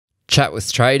Chat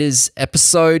with Traders,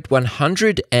 episode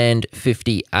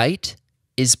 158,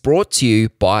 is brought to you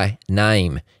by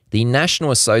NAME, the National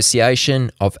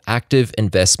Association of Active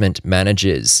Investment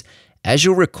Managers. As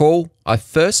you'll recall, I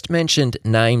first mentioned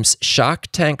NAME's Shark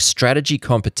Tank strategy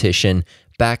competition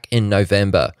back in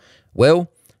November.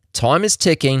 Well, time is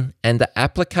ticking and the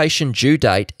application due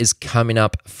date is coming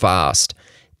up fast.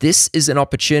 This is an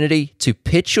opportunity to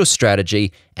pitch your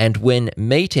strategy and win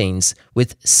meetings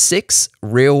with 6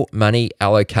 real money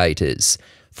allocators.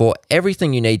 For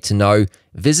everything you need to know,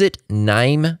 visit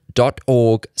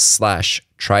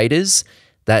name.org/traders.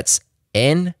 That's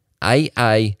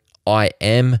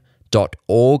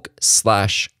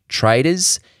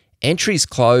NAAIM.org/traders. Entries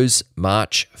close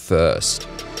March 1st.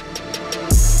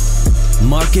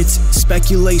 Markets,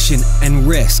 speculation, and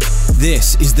risk.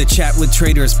 This is the Chat with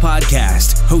Traders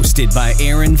podcast, hosted by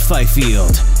Aaron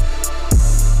Fifield.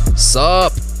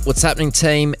 Sup? What's happening,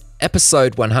 team?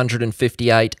 Episode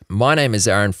 158. My name is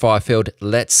Aaron Fifield.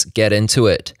 Let's get into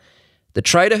it. The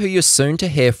trader who you're soon to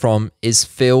hear from is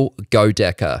Phil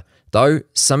Goedeker, though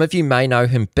some of you may know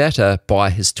him better by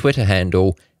his Twitter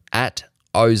handle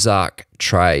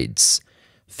 @OzarkTrades.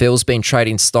 Phil's been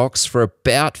trading stocks for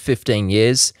about 15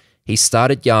 years. He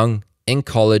started young, in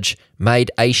college, made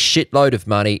a shitload of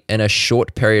money in a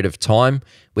short period of time,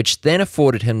 which then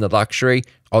afforded him the luxury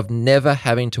of never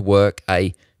having to work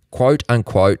a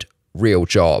quote-unquote real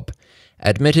job.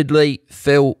 Admittedly,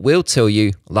 Phil will tell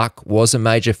you luck was a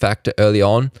major factor early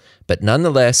on, but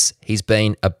nonetheless, he's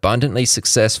been abundantly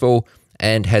successful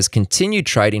and has continued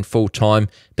trading full-time,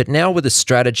 but now with a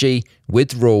strategy,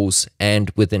 with rules,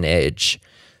 and with an edge.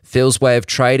 Phil's way of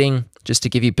trading, just to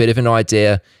give you a bit of an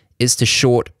idea, is to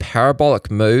short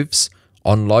parabolic moves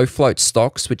on low float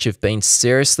stocks which have been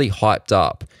seriously hyped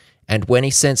up. And when he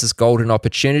senses golden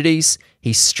opportunities,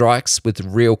 he strikes with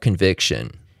real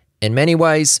conviction. In many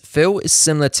ways, Phil is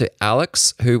similar to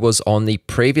Alex, who was on the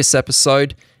previous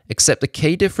episode, except the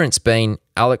key difference being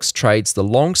Alex trades the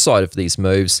long side of these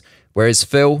moves, whereas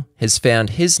Phil has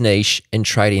found his niche in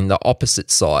trading the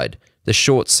opposite side, the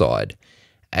short side.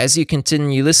 As you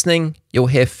continue listening, you'll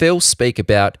hear Phil speak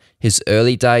about his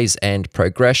early days and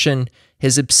progression,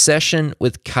 his obsession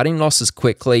with cutting losses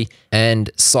quickly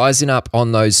and sizing up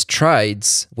on those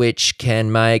trades, which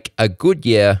can make a good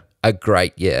year a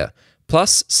great year.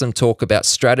 Plus some talk about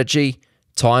strategy,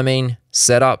 timing,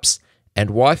 setups, and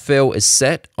why Phil is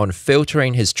set on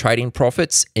filtering his trading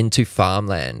profits into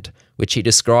farmland, which he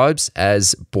describes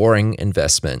as boring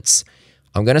investments.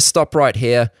 I'm going to stop right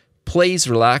here. Please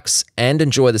relax and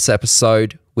enjoy this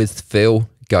episode with Phil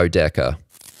Goedeker.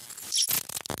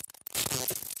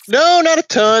 No, not a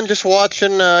ton. Just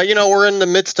watching, we're in the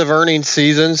midst of earnings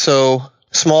season, so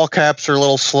small caps are a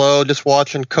little slow. Just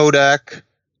watching Kodak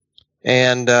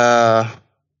and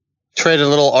traded a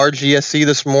little RGSE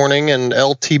this morning and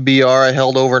LTBR I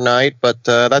held overnight, but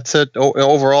that's it.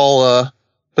 Overall,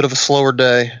 bit of a slower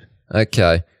day.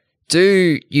 Okay.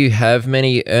 Do you have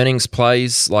many earnings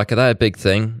plays? Like, are they a big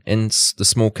thing in the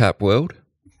small cap world?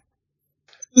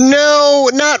 No,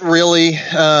 not really.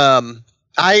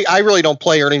 I really don't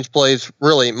play earnings plays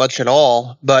really much at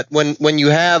all. But when you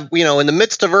have, in the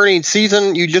midst of earnings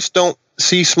season, you just don't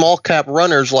see small cap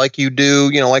runners like you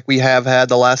do, like we have had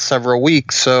the last several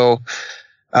weeks. So,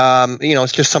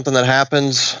 it's just something that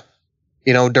happens,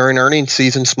 during earnings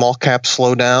season. Small caps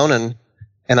slow down and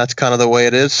that's kind of the way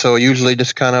it is. So usually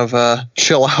just kind of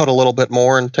chill out a little bit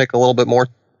more and take a little bit more,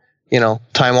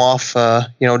 time off,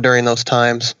 during those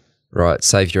times. Right.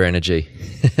 Save your energy.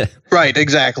 Right.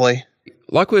 Exactly.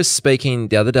 Like we were speaking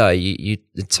the other day, you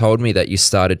told me that you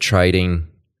started trading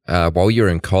while you were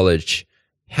in college.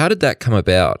 How did that come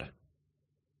about?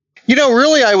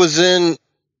 Really I was in,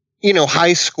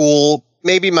 high school,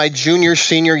 maybe my junior,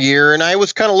 senior year, and I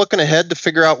was kind of looking ahead to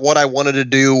figure out what I wanted to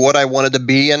do, what I wanted to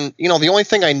be. And, the only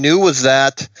thing I knew was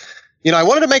that, I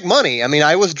wanted to make money. I mean,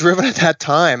 I was driven at that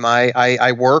time.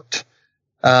 I worked,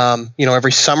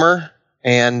 every summer.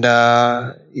 And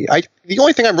the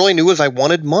only thing I really knew was I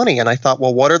wanted money. And I thought,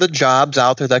 well, what are the jobs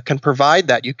out there that can provide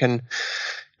that? You can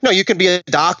be a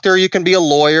doctor, you can be a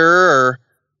lawyer,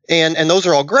 and those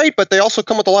are all great, but they also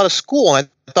come with a lot of school. And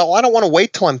I thought, well, I don't want to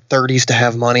wait till I'm 30s to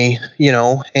have money,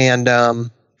 or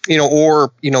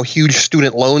huge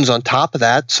student loans on top of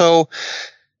that. So,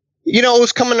 it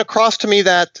was coming across to me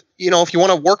that, if you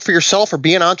want to work for yourself or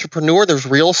be an entrepreneur, there's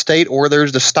real estate or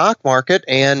there's the stock market.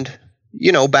 And,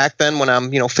 back then when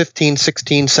I'm, 15,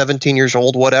 16, 17 years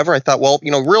old, whatever, I thought, well,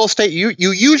 real estate, you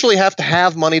usually have to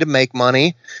have money to make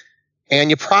money. And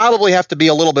you probably have to be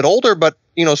a little bit older, but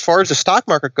as far as the stock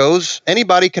market goes,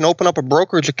 anybody can open up a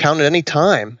brokerage account at any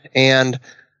time. And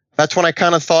that's when I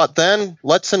kind of thought, then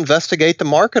let's investigate the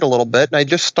market a little bit. And I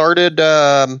just started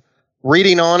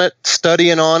reading on it,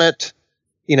 studying on it,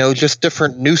 just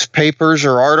different newspapers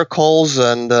or articles,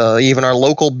 and even our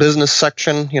local business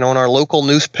section, in our local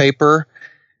newspaper.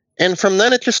 And from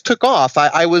then it just took off.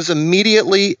 I was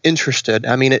immediately interested.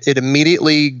 I mean, it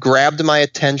immediately grabbed my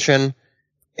attention.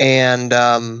 And,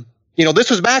 this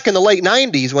was back in the late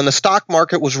 90s when the stock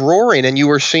market was roaring and you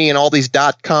were seeing all these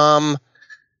 .com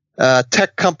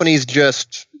tech companies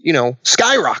just,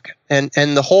 skyrocket. And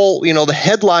the whole, the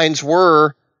headlines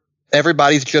were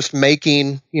everybody's just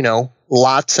making,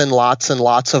 lots and lots and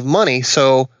lots of money.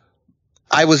 So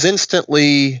I was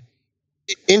instantly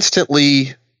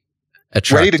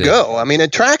Attracted. ready to go. I mean,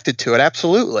 attracted to it.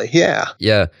 Absolutely. Yeah.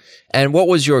 Yeah. And what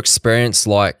was your experience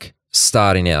like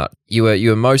starting out? You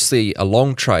were mostly a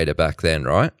long trader back then,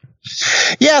 right?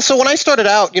 Yeah. So when I started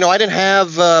out, I didn't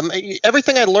have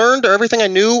everything I learned or everything I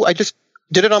knew. I just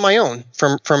did it on my own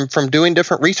from doing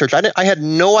different research. I had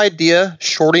no idea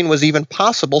shorting was even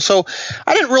possible. So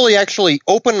I didn't really actually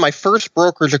open my first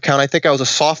brokerage account. I think I was a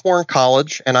sophomore in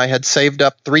college, and I had saved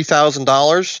up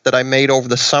 $3,000 that I made over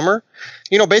the summer.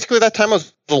 Basically that time I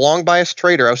was a long bias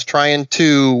trader. I was trying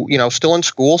to, still in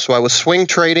school. So I was swing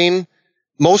trading,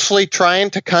 mostly trying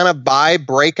to kind of buy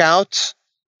breakouts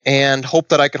and hope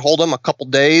that I could hold them a couple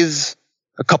days,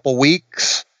 a couple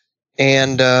weeks,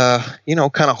 and,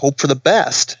 kind of hope for the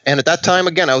best. And at that time,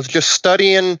 again, I was just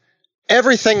studying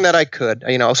everything that I could.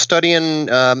 I was studying,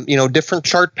 different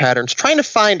chart patterns, trying to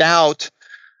find out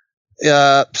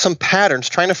some patterns,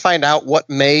 trying to find out what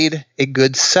made a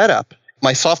good setup.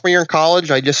 My sophomore year in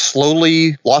college, I just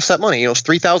slowly lost that money. It was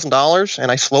 $3,000,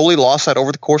 and I slowly lost that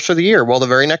over the course of the year. Well, the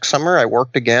very next summer, I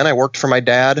worked again. I worked for my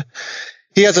dad.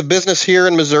 He has a business here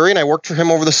in Missouri, and I worked for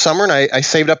him over the summer, and I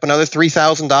saved up another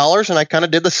 $3,000, and I kind of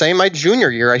did the same my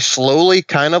junior year. I slowly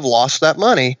kind of lost that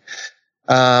money,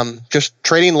 just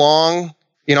trading long.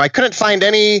 I couldn't find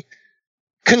any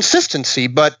consistency,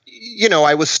 but,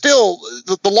 I was still,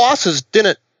 the losses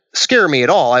didn't scare me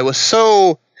at all. I was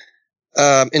so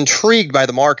intrigued by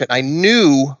the market. I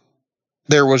knew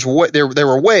there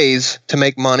were ways to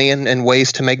make money and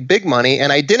ways to make big money,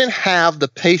 and I didn't have the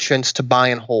patience to buy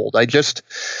and hold. I just,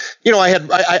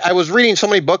 I was reading so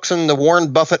many books in the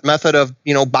Warren Buffett method of,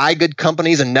 buy good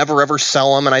companies and never ever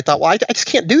sell them, and I thought, well, I just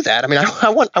can't do that. I mean, I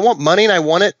want money and I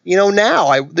want it,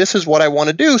 now. This is what I want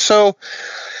to do. So,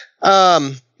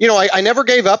 I never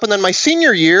gave up. And then my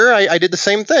senior year, I did the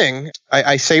same thing.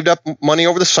 I saved up money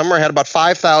over the summer. I had about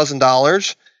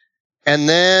 $5,000. And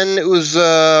then it was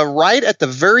right at the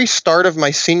very start of my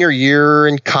senior year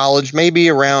in college, maybe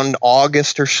around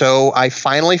August or so, I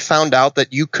finally found out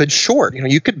that you could short.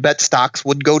 You could bet stocks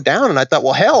would go down. And I thought,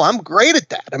 well, hell, I'm great at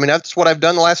that. I mean, that's what I've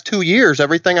done the last 2 years.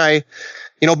 Everything I,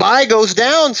 buy goes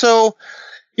down. So,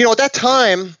 at that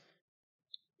time,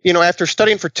 after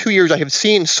studying for 2 years, I have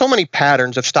seen so many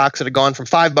patterns of stocks that have gone from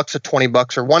 $5 to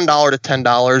 $20 or $1 to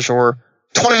 $10 or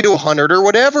 20 to 100 or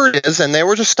whatever it is. And there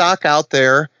was a stock out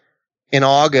there in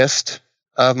August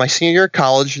of my senior year of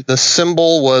college. The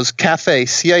symbol was CAFE,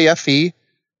 C-A-F-E.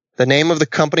 The name of the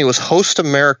company was Host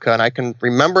America, and I can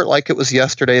remember it like it was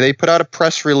yesterday. They put out a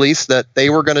press release that they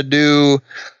were going to do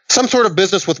some sort of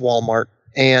business with Walmart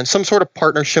and some sort of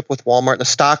partnership with Walmart. And the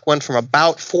stock went from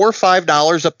about $4 or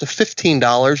 $5 up to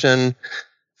 $15, and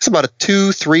it's about a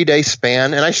 2-3 day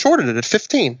span. And I shorted it at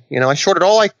 15. I shorted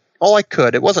all I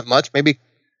could. It wasn't much, maybe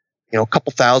a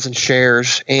couple thousand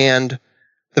shares. And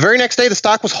the very next day, the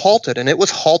stock was halted, and it was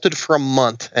halted for a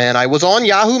month. And I was on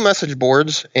Yahoo message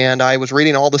boards, and I was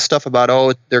reading all this stuff about,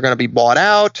 they're going to be bought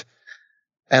out.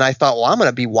 And I thought, well, I'm going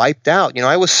to be wiped out.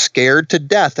 I was scared to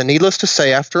death. And needless to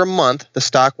say, after a month, the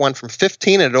stock went from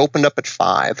 15 and it opened up at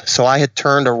 5. So I had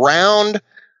turned around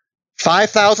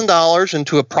 $5,000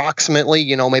 into approximately,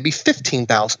 maybe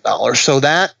 $15,000. So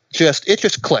it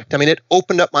just clicked. I mean, it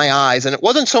opened up my eyes, and it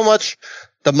wasn't so much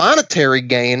the monetary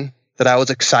gain that I was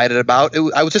excited about.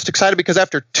 I was just excited because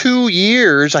after 2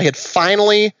 years, I had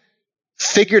finally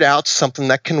figured out something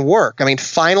that can work. I mean,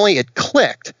 finally it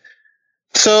clicked.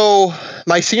 So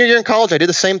my senior year in college, I did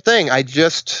the same thing. I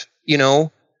just,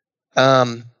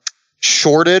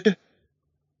 shorted,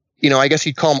 I guess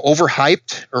you'd call them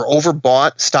overhyped or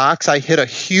overbought stocks. I hit a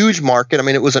huge market. I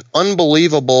mean, it was an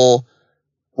unbelievable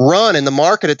run in the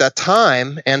market at that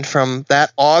time. And from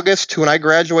that August to when I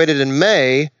graduated in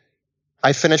May,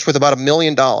 I finished with about $1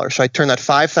 million. So I turned that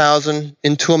 5,000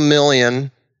 into $1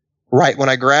 million right when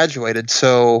I graduated.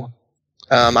 So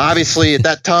obviously at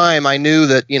that time I knew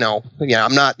that,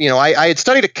 I'm not, I had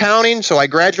studied accounting, so I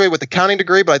graduated with an accounting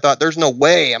degree, but I thought there's no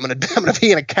way I'm going to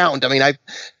be an accountant. I mean,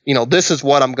 this is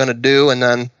what I'm going to do. And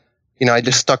then, I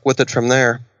just stuck with it from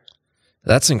there.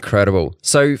 That's incredible.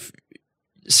 So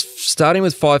starting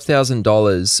with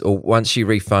 $5,000, or once you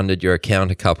refunded your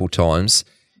account a couple times,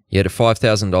 you had a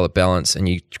 $5,000 balance and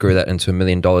you grew that into $1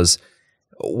 million.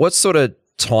 What sort of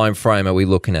time frame are we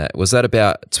looking at? Was that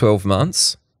about 12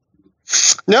 months?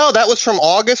 No, that was from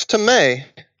August to May.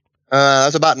 That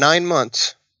was about 9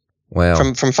 months. Wow.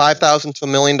 From $5,000 to $1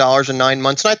 million in 9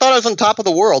 months. And I thought I was on top of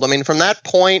the world. I mean, from that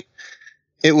point,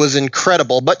 it was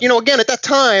incredible. But, again, at that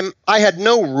time, I had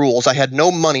no rules. I had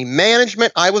no money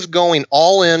management. I was going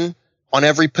all in on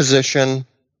every position,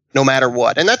 no matter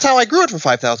what. And that's how I grew it from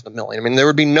 5,000 to $1 million. I mean, there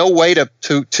would be no way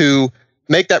to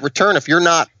make that return if you're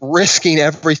not risking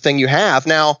everything you have.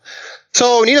 Now,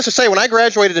 so needless to say, when I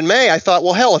graduated in May, I thought,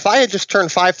 well, hell, if I had just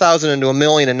turned 5,000 into $1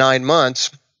 million in 9 months,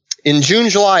 in June,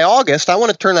 July, August, I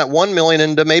want to turn that 1 million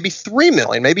into maybe 3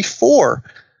 million, maybe 4.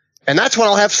 And that's when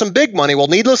I'll have some big money. Well,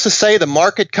 needless to say, the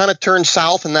market kind of turned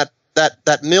south and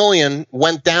that million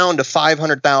went down to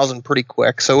 500,000 pretty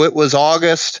quick. So it was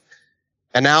August,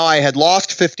 and now I had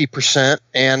lost 50%,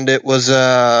 and it was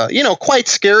quite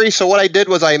scary. So what I did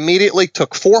was I immediately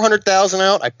took 400,000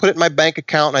 out. I put it in my bank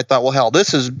account, and I thought, well, hell,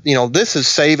 this is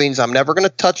savings. I'm never going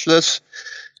to touch this.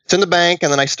 It's in the bank.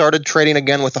 And then I started trading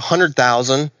again with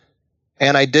 100,000.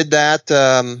 And I did that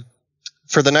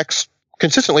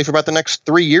consistently for about the next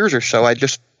 3 years or so. I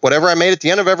just, whatever I made at the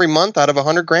end of every month out of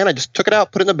 100 grand, I just took it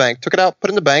out, put it in the bank, took it out, put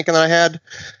it in the bank. And then I had,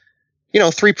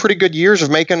 3 pretty good years of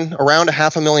making around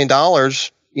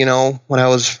 $500,000, when I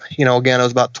was, again, I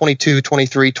was about 22,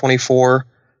 23, 24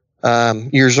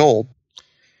 years old.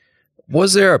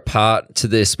 Was there a part to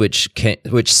this which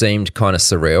seemed kind of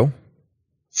surreal?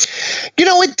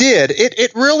 It did.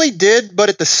 It really did. But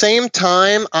at the same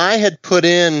time, I had put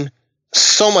in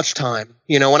so much time.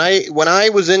 When I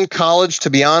was in college, to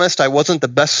be honest, I wasn't the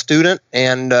best student,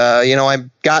 and I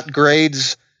got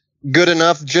grades good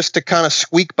enough just to kind of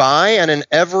squeak by. And in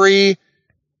every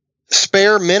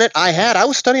spare minute I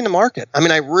was studying the market. I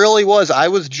mean, I really was.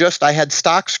 I had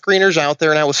stock screeners out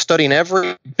there, and I was studying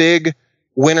every big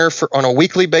winner on a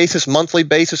weekly basis, monthly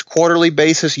basis, quarterly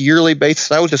basis, yearly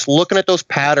basis. I was just looking at those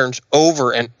patterns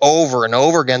over and over and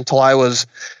over again until I was,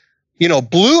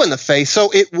 blue in the face.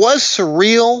 So it was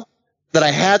surreal that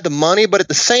I had the money, but at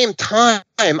the same time,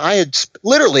 I had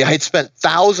spent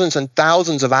thousands and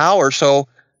thousands of hours. So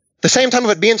the same time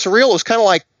of it being surreal, it was kind of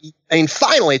like,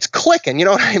 finally it's clicking, you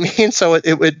know what I mean? So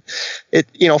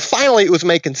finally it was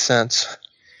making sense.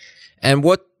 And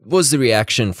what was the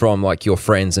reaction from like your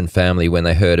friends and family when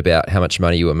they heard about how much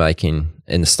money you were making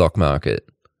in the stock market?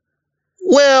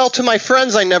 Well, to my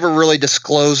friends, I never really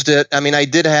disclosed it. I mean, I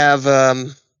did have, a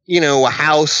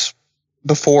house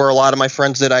before a lot of my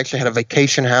friends did. I actually had a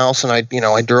vacation house, and I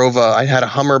had a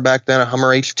Hummer back then, a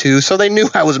Hummer H2. So they knew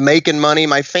I was making money.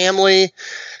 My family,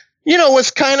 was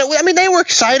kind of, they were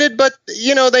excited, but,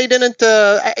 they didn't,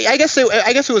 I guess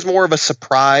it was more of a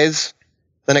surprise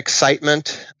than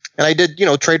excitement. And I did,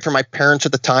 trade for my parents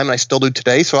at the time, and I still do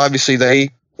today. So obviously they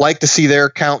like to see their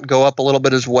account go up a little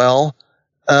bit as well.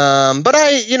 But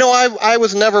I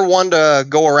was never one to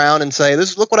go around and say,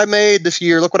 look what I made this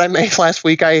year. Look what I made last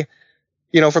week. For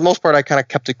the most part, I kind of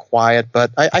kept it quiet,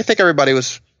 but I think everybody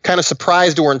was kind of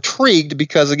surprised or intrigued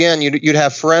because, again, you'd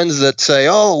have friends that say,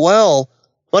 oh, well,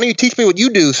 why don't you teach me what you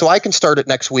do so I can start it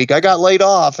next week? I got laid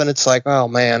off. And it's like, oh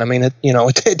man,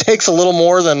 it takes a little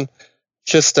more than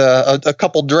just a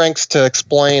couple drinks to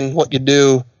explain what you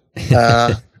do.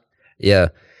 Yeah.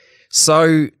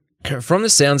 So from the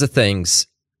sounds of things,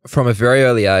 from a very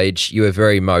early age, you were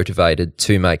very motivated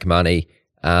to make money,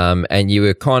 and you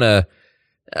were kind of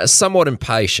somewhat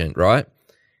impatient, right?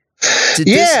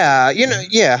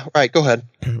 Right. Go ahead.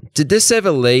 Did this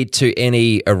ever lead to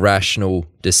any irrational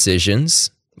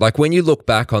decisions? Like when you look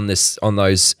back on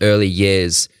those early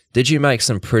years, did you make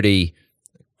some pretty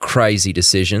crazy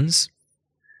decisions?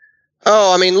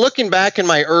 Oh, looking back in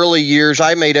my early years,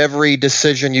 I made every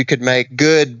decision you could make: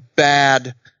 good,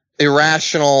 bad,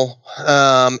 irrational,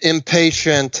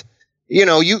 impatient.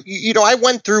 I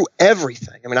went through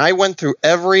everything. I went through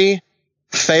every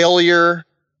failure,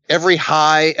 every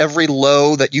high, every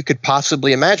low that you could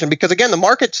possibly imagine. Because again, the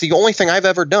market's the only thing I've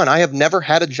ever done. I have never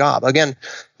had a job. Again,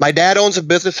 my dad owns a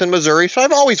business in Missouri, so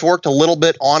I've always worked a little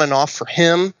bit on and off for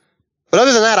him. But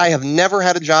other than that, I have never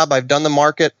had a job. I've done the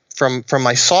market from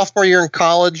my sophomore year in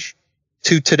college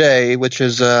to today, which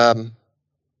is 13,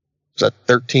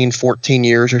 14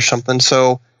 years or something.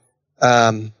 So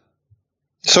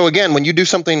again, when you do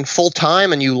something full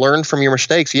time and you learn from your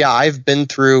mistakes, I'm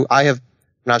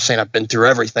not saying I've been through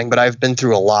everything, but I've been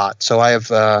through a lot. So I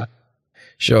have.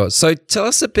 Sure. So tell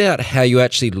us about how you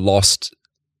actually lost,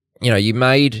 you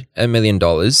made $1 million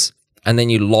and then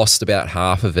you lost about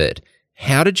half of it.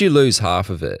 How did you lose half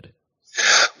of it?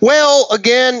 Well,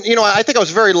 again, I think I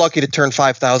was very lucky to turn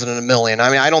 5,000 into a million. I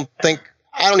mean, I don't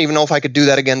even know if I could do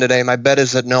that again today. My bet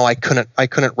is that no, I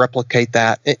couldn't replicate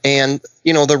that. And,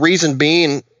 the reason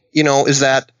being, is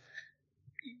that,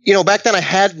 back then I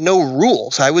had no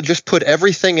rules. I would just put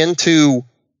everything into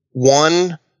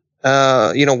one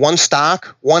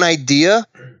stock, one idea,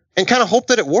 and kind of hope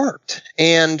that it worked.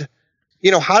 And,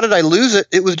 how did I lose it?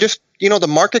 It was just, the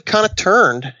market kind of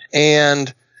turned,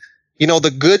 and,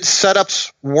 the good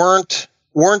setups weren't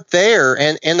there.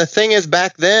 And the thing is,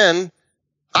 back then,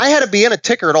 I had to be in a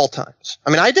ticker at all times. I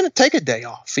mean, I didn't take a day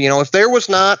off. If there was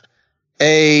not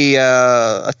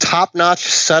a top-notch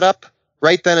setup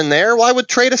right then and there, well, I would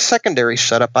trade a secondary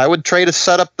setup. I would trade a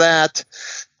setup that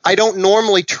I don't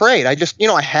normally trade. I just,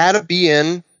 I had to be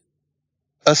in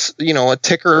a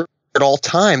ticker at all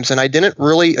times. And I didn't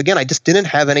really, again, I just didn't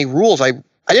have any rules. I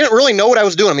didn't really know what I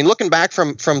was doing. I mean, looking back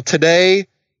from today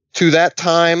to that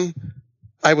time,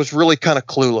 I was really kind of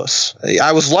clueless.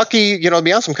 I was lucky, to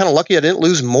be honest, I'm kind of lucky I didn't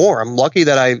lose more. I'm lucky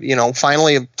that I,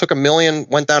 finally took $1 million,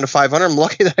 went down to 500. I'm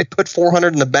lucky that I put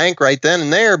 400 in the bank right then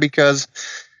and there, because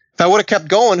if I would have kept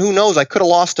going, who knows? I could have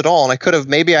lost it all, and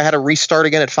maybe I had to restart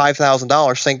again at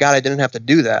 $5,000. Thank God I didn't have to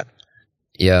do that.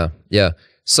 Yeah, yeah.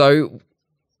 So,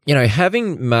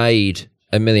 having made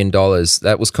 $1 million,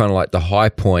 that was kind of like the high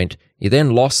point. You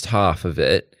then lost half of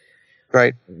it.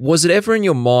 Right. Was it ever in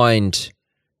your mind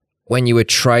when you were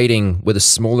trading with a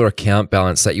smaller account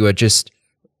balance that you were just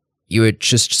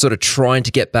sort of trying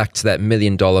to get back to that $1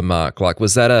 million mark? Like,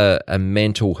 was that a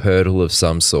mental hurdle of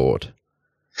some sort?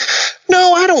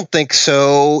 No, I don't think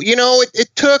so.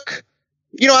 It took,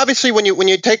 obviously when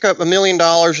you take up $1 million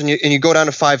and you go down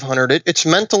to 500, it's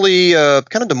mentally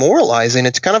kind of demoralizing.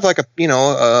 It's kind of like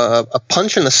a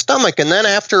punch in the stomach. And then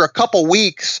after a couple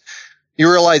weeks, you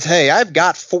realize, hey, I've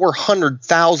got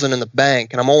 400,000 in the bank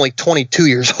and I'm only 22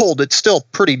 years old. It's still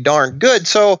pretty darn good.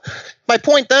 So my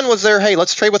point then was there, hey,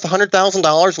 let's trade with $100,000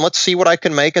 and let's see what I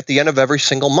can make at the end of every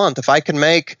single month. If I can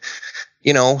make,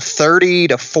 $30,000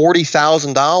 to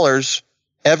 $40,000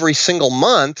 every single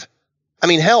month, I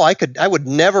mean, hell, I would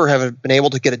never have been able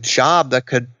to get a job that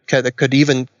could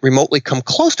even remotely come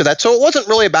close to that. So it wasn't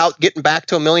really about getting back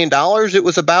to $1 million. It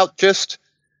was about just,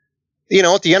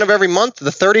 at the end of every month, the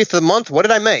 30th of the month, what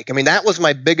did I make? I mean, that was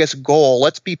my biggest goal.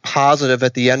 Let's be positive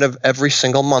at the end of every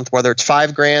single month, whether it's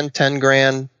 $5,000,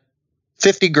 $10,000,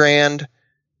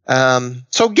 $50,000.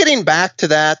 So getting back to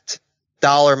that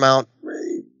dollar amount,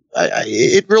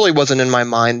 it really wasn't in my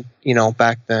mind,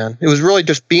 back then. It was really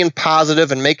just being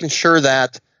positive and making sure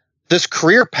that this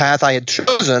career path I had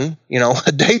chosen,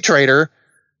 a day trader,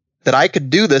 that I could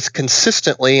do this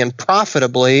consistently and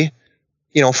profitably,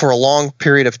 for a long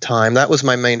period of time. That was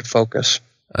my main focus.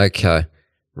 Okay,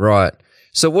 right.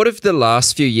 So what have the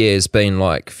last few years been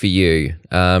like for you?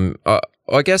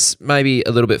 I guess maybe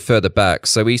a little bit further back.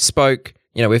 So we spoke,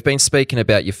 we've been speaking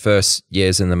about your first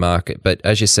years in the market, but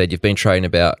as you said, you've been trading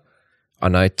about,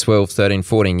 12, 13,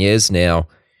 14 years now.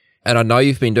 And I know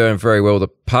you've been doing very well the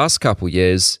past couple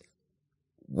years.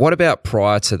 What about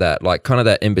prior to that, like kind of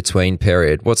that in-between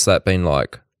period? What's that been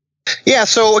like? Yeah,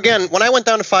 so again, when I went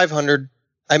down to 500,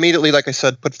 I immediately, like I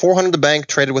said, put 400 in the bank,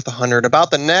 traded with 100.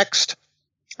 About the next,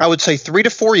 I would say 3 to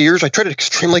 4 years, I traded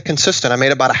extremely consistent. I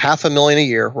made about $500,000 a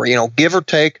year, or, give or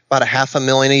take about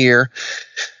 $500,000 a year.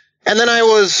 And then I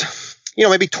was,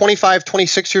 maybe 25,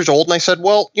 26 years old. And I said,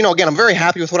 well, again, I'm very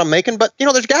happy with what I'm making, but,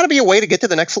 there's got to be a way to get to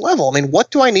the next level. I mean,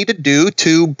 what do I need to do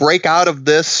to break out of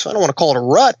this? I don't want to call it a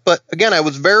rut, but again, I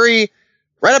was right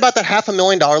about that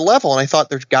 $500,000 level. And I thought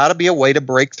there's got to be a way to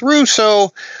break through.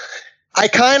 So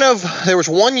there was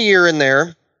 1 year in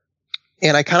there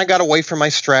and I kind of got away from my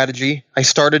strategy. I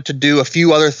started to do a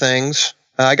few other things.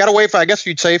 I got away from, I guess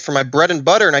you'd say, from my bread and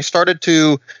butter, and I started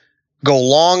to go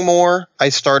long more. I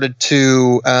started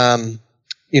to,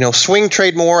 swing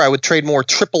trade more. I would trade more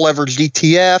triple leveraged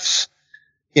ETFs.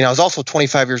 I was also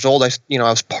 25 years old. I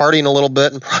was partying a little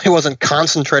bit and probably wasn't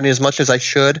concentrating as much as I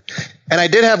should. And I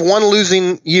did have one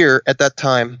losing year at that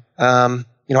time.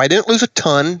 I didn't lose a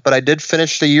ton, but I did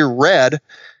finish the year red.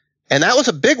 And that was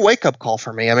a big wake-up call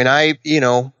for me. I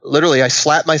mean, literally I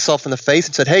slapped myself in the face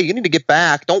and said, hey, you need to get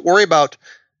back. Don't worry about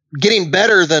getting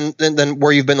better than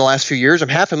where you've been the last few years.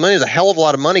 $500,000 is a hell of a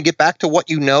lot of money. Get back to what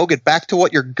you know, get back to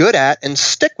what you're good at, and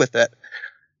stick with it.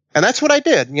 And that's what I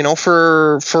did,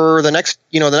 for the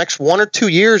next 1 or 2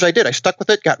 years I did. I stuck with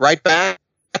it, got right back,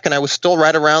 and I was still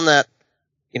right around that,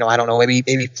 I don't know, maybe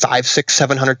 $500,000,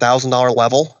 $600,000, $700,000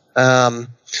 level. And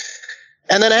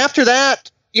then after that,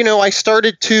 I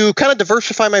started to kind of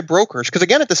diversify my brokers. Because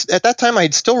again, at that time, I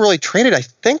had still really traded, I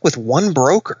think, with one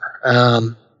broker.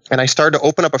 And I started to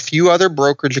open up a few other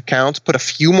brokerage accounts, put a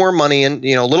few more money in,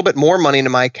 a little bit more money into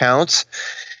my accounts.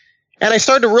 And I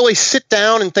started to really sit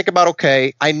down and think about,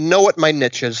 okay, I know what my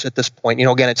niche is at this point.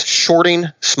 Again, it's shorting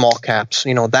small caps.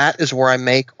 That is where I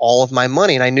make all of my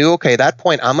money. And I knew, okay, at that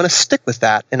point, I'm going to stick with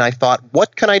that. And I thought,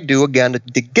 what can I do again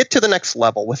to get to the next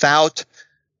level without,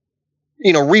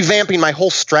 revamping my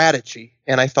whole strategy?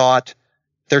 And I thought,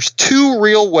 there's two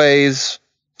real ways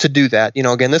to do that.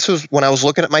 Again, this was when I was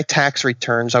looking at my tax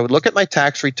returns. I would look at my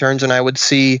tax returns and I would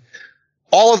see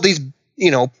all of these,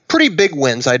 pretty big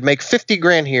wins. I'd make 50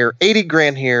 grand here, 80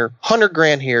 grand here, 100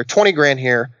 grand here, 20 grand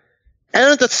here.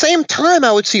 And at the same time,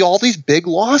 I would see all these big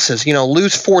losses,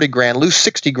 lose 40 grand, lose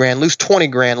 60 grand, lose 20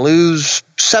 grand, lose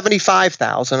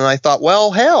 75,000. And I thought,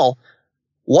 well, hell,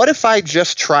 what if I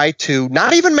just try to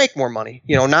not even make more money,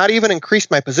 not even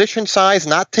increase my position size,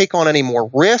 not take on any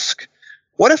more risk?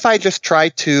 What if I just try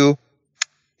to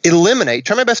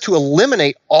try my best to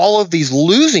eliminate all of these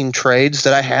losing trades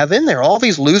that I have in there, all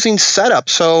these losing setups?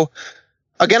 So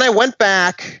again, I went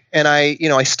back and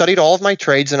I studied all of my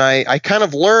trades, and I kind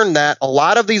of learned that a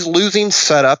lot of these losing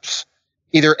setups,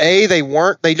 either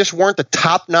they just weren't the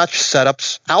top-notch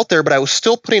setups out there, but I was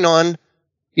still putting on,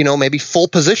 maybe full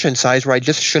position size where I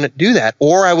just shouldn't do that.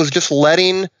 Or I was just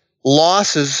letting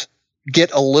losses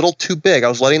get a little too big. I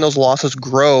was letting those losses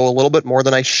grow a little bit more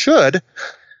than I should.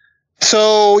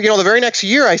 So, the very next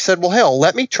year I said, well, hell,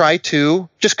 let me try to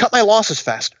just cut my losses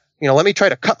faster. Let me try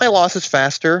to cut my losses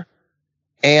faster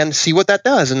and see what that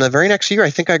does. And the very next year, I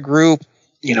think I grew,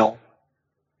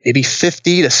 maybe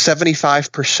 50 to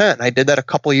 75%. I did that a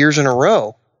couple of years in a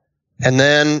row. And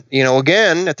then,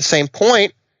 again, at the same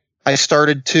point, I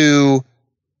started to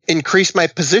increase my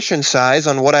position size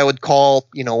on what I would call,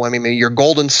 maybe your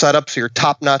golden setups, your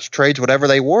top-notch trades, whatever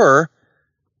they were.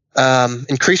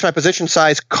 Increase my position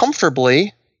size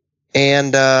comfortably,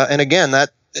 and again,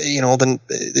 that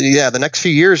the next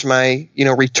few years, my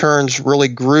returns really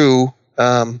grew,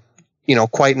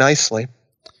 quite nicely.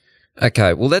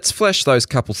 Okay, well, let's flesh those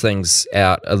couple things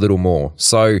out a little more.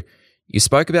 So you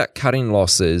spoke about cutting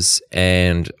losses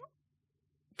and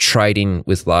trading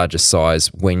with larger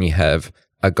size when you have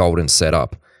a golden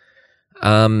setup.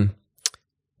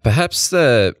 Perhaps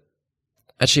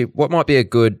what might be a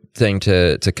good thing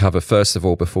to cover first of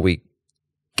all, before we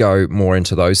go more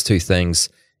into those two things,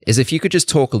 is if you could just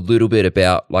talk a little bit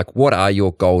about, like, what are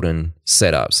your golden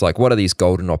setups? Like, what are these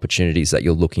golden opportunities that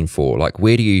you're looking for? Like,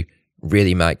 where do you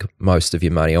really make most of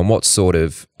your money, on what sort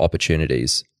of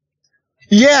opportunities?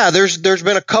 Yeah, there's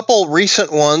been a couple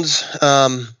recent ones,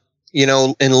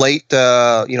 in late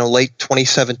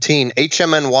 2017.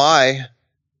 HMNY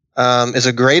is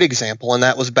a great example, and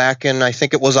that was back in, I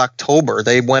think it was October.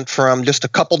 They went from just a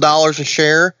couple dollars a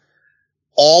share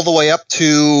all the way up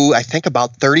to, I think,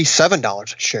 about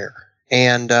 $37 a share.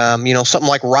 And, something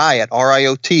like Riot,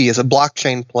 RIOT, is a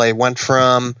blockchain play, went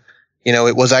from,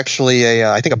 it was actually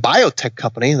I think a biotech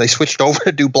company. They switched over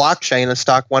to do blockchain, and the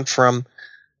stock went from,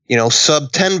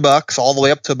 sub $10 all the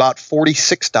way up to about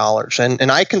 $46.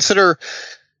 And I consider,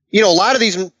 a lot of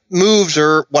these moves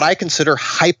are what I consider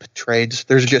hype trades.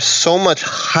 There's just so much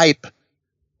hype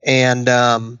and,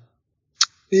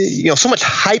 so much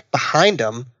hype behind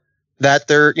them that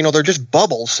they're just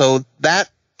bubbles. So that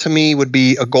to me would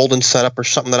be a golden setup, or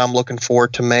something that I'm looking for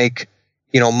to make,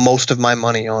 most of my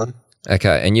money on.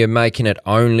 Okay. And you're making it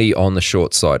only on the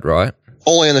short side, right?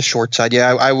 Only on the short side.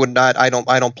 Yeah. I would not, I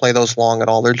don't play those long at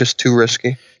all. They're just too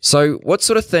risky. So what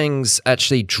sort of things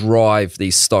actually drive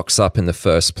these stocks up in the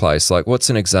first place? Like,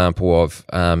 what's an example of,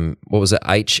 what was it?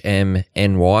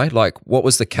 HMNY? Like, what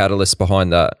was the catalyst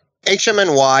behind that?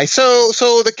 HMNY.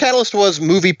 So the catalyst was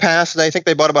MoviePass. I think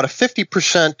they bought about a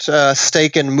 50%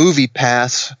 stake in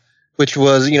MoviePass, which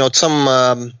was, some,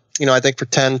 I think for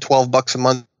 $10, $12 a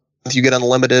month, you get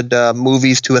unlimited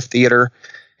movies to a theater.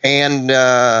 And,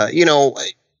 I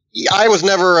was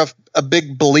never a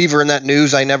big believer in that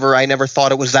news. I never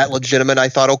thought it was that legitimate. I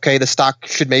thought, okay, the stock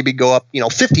should maybe go up,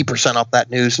 50% off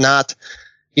that news, not,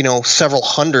 several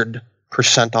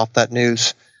 100% off that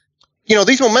news.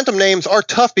 These momentum names are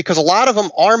tough because a lot of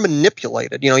them are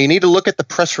manipulated. You need to look at the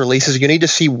press releases. You need to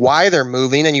see why they're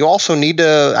moving. And you also need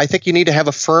to have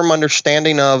a firm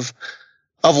understanding of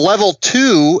level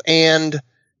 2. And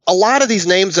a lot of these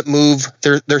names that move,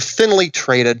 they're thinly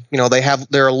traded.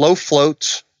 They're low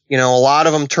floats. A lot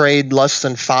of them trade less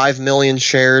than 5 million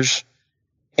shares,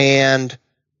 and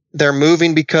they're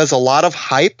moving because a lot of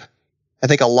hype, I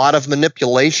think a lot of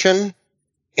manipulation,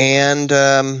 and,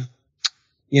 I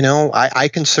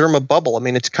consider them a bubble. I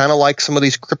mean, it's kind of like some of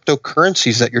these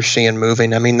cryptocurrencies that you're seeing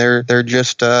moving. I mean, they're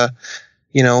just,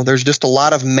 there's just a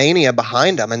lot of mania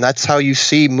behind them, and that's how you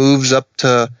see moves up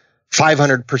to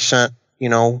 500%,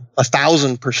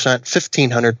 1,000%,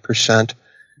 1,500%.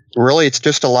 Really, it's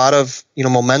just a lot of,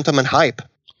 momentum and hype.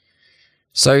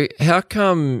 So how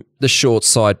come the short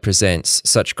side presents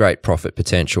such great profit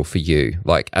potential for you,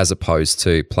 like as opposed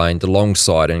to playing the long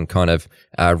side and kind of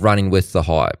running with the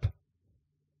hype?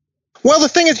 Well, the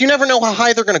thing is, you never know how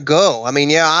high they're going to go. I mean,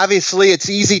 yeah, obviously it's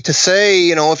easy to say,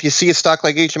 if you see a stock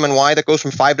like HMNY that goes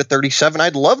from 5 to 37,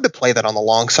 I'd love to play that on the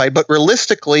long side. But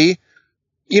realistically,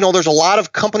 there's a lot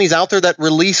of companies out there that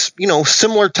release,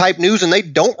 similar type news, and they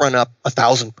don't run up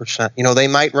 1,000%. They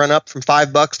might run up from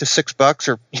 $5 to $6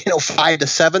 or, 5 to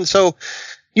 7. So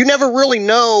you never really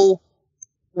know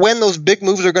when those big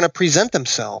moves are going to present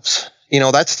themselves.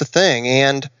 That's the thing.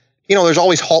 And, there's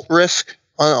always halt risk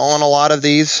on a lot of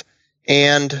these.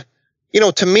 And,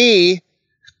 to me,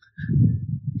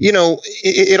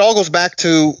 it all goes back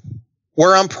to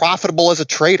where I'm profitable as a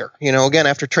trader. Again,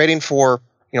 after trading for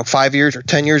 5 years or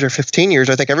 10 years or 15 years,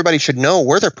 I think everybody should know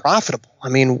where they're profitable. I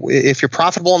mean, if you're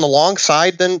profitable on the long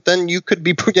side, then you could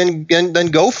be then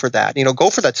go for that. Go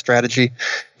for that strategy.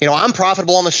 I'm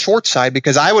profitable on the short side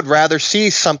because I would rather see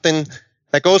something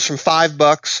that goes from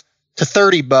 $5 to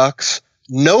 $30.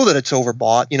 Know that it's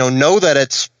overbought. Know that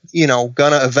it's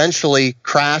gonna eventually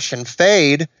crash and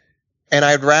fade. And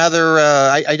I'd rather.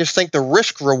 I just think the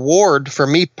risk reward for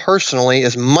me personally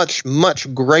is much,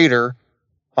 much greater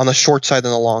on the short side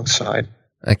than the long side.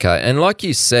 Okay. And like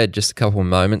you said just a couple of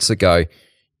moments ago,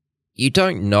 you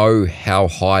don't know how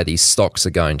high these stocks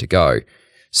are going to go.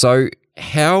 So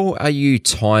how are you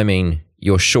timing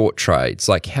your short trades?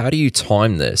 Like, how do you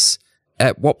time this?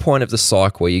 At what point of the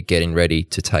cycle are you getting ready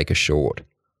to take a short?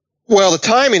 Well, the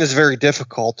timing is very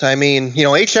difficult. I mean,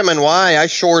 HMNY, I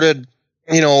shorted,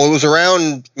 it was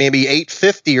around maybe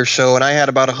 850 or so, and I had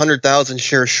about 100,000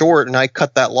 shares short, and I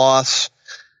cut that loss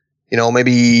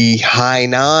maybe high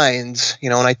nines,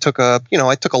 and I took a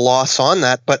loss on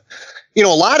that. But, a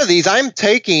lot of these I'm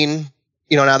taking,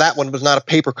 now that one was not a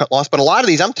paper cut loss, but a lot of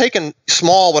these I'm taking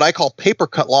small, what I call paper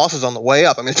cut losses on the way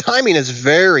up. I mean, the timing is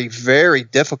very, very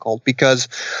difficult because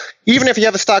even if you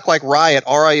have a stock like Riot,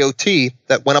 RIOT,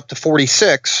 that went up to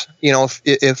 46,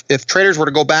 if traders were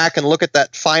to go back and look at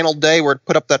that final day where it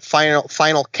put up that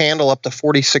final candle up to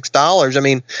 $46, I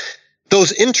mean,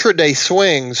 those intraday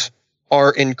swings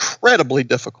are incredibly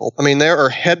difficult. I mean, there are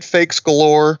head fakes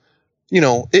galore.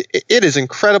 It is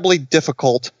incredibly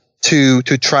difficult to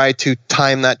try to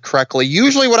time that correctly.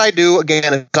 Usually what I do,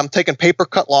 again, is I'm taking paper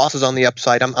cut losses on the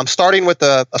upside. I'm starting with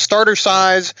a starter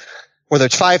size, whether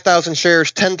it's 5,000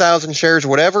 shares, 10,000 shares,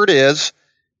 whatever it is.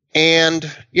 And,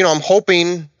 I'm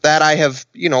hoping that I have,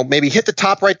 maybe hit the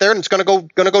top right there and it's going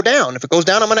to go down. If it goes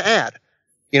down, I'm going to add.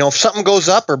 If something goes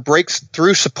up or breaks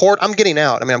through support, I'm getting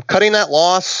out. I mean, I'm cutting that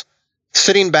loss,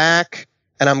 sitting back,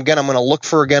 and I'm going to look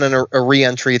for a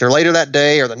re-entry either later that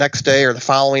day or the next day or the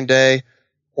following day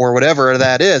or whatever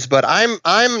that is. But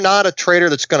I'm not a trader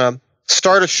that's going to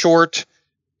start a short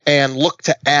and look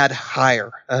to add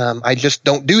higher. I just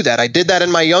don't do that. I did that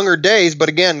in my younger days, but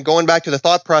again, going back to the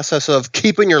thought process of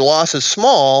keeping your losses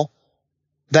small,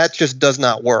 that just does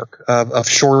not work, of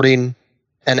shorting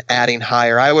and adding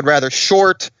higher. I would rather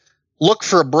short, look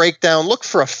for a breakdown, look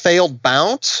for a failed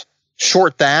bounce,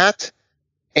 short that.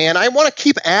 And I want to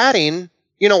keep adding,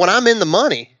 when I'm in the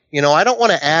money. I don't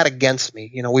want to add against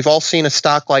me. We've all seen a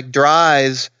stock like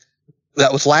Dries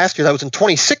that was last year, that was in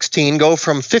 2016, go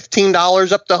from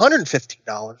 $15 up to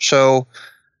 $115. So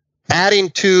adding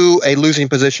to a losing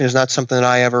position is not something that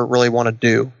I ever really want to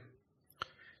do.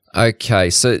 Okay,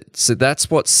 so that's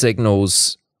what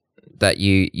signals that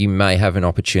you may have an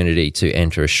opportunity to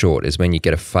enter a short, is when you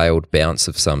get a failed bounce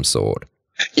of some sort.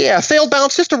 Yeah, failed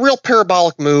bounce, just a real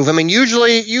parabolic move. I mean,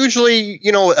 usually,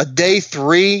 a day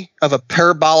 3 of a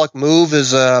parabolic move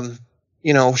is,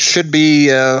 should be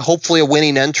hopefully a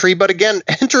winning entry. But again,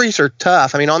 entries are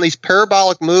tough. I mean, on these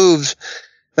parabolic moves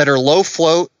that are low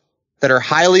float, that are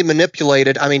highly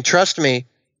manipulated, I mean, trust me,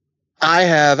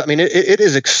 it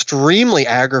is extremely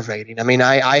aggravating. I mean,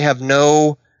 I have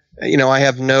no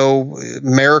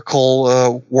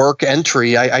miracle work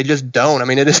entry. I just don't. I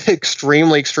mean, it is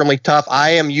extremely, extremely tough.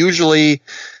 I am usually,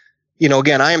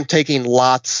 again, I am taking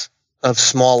lots of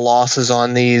small losses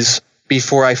on these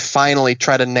before I finally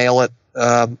try to nail it,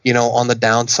 on the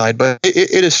downside. But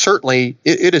it is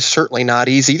certainly not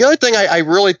easy. The other thing I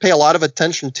really pay a lot of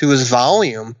attention to is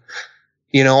volume.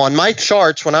 On my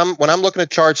charts, when I'm looking at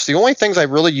charts, the only things I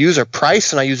really use are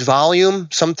price and I use volume.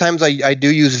 Sometimes I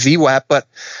do use VWAP, but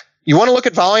you want to look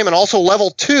at volume and also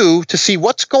level 2 to see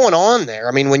what's going on there.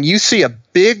 I mean, when you see a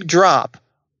big drop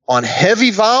on heavy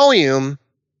volume,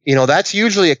 that's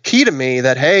usually a key to me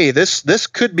that, hey, this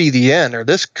could be the end, or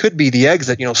this could be the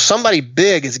exit. Somebody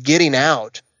big is getting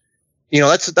out.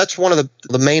 That's one of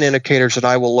the main indicators that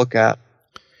I will look at.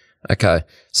 Okay,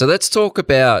 so let's talk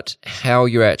about how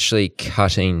you're actually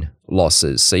cutting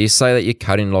losses. So you say that you're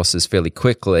cutting losses fairly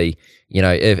quickly,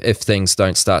 if things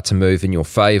don't start to move in your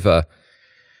favor.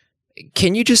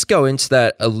 Can you just go into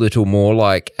that a little more?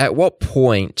 Like, at what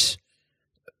point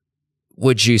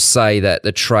would you say that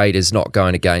the trade is not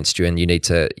going against you and you need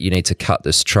to cut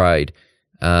this trade?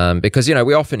 Because,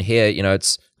 we often hear,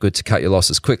 it's good to cut your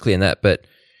losses quickly and that, but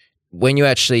when you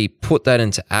actually put that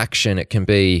into action, it can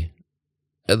be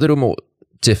a little more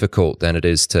difficult than it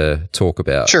is to talk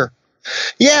about. Sure.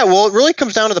 Yeah, well, it really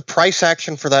comes down to the price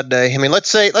action for that day. I mean, let's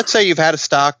say you've had a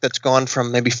stock that's gone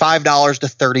from maybe $5 to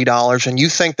 $30, and you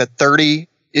think that 30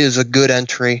 is a good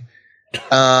entry.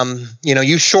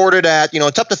 You shorted at,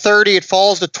 it's up to 30, it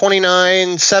falls to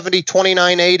 29.70,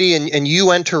 29.80, and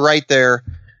you enter right there,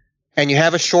 and you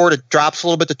have a short, it drops a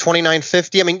little bit to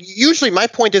 29.50. I mean, usually my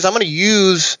point is I'm going to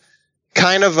use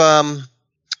kind of,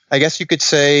 I guess you could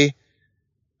say,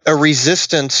 a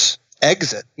resistance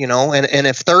exit, and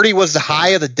if 30 was the high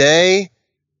of the day,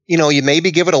 you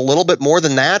maybe give it a little bit more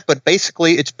than that, but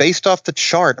basically it's based off the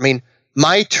chart. I mean,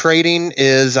 my trading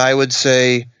is, I would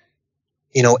say,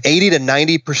 80 to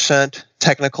 90%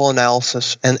 technical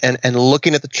analysis and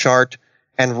looking at the chart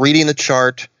and reading the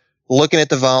chart, looking at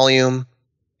the volume,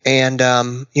 and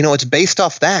it's based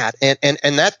off that.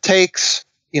 And that takes,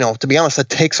 to be honest, that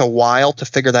takes a while to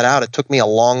figure that out. It took me a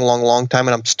long time,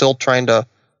 and I'm still trying to,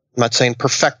 I'm not saying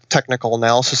perfect technical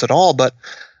analysis at all, but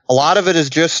a lot of it is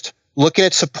just looking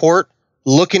at support,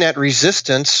 looking at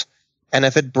resistance, and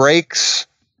if it breaks,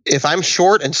 if I'm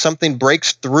short and something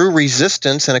breaks through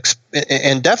resistance,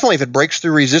 and definitely if it breaks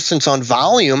through resistance on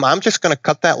volume, I'm just going to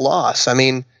cut that loss. I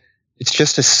mean, it's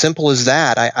just as simple as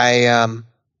that. I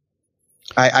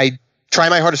try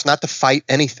my hardest not to fight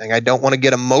anything. I don't want to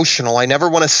get emotional. I never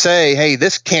want to say, hey,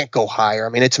 this can't go higher. I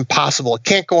mean, it's impossible. It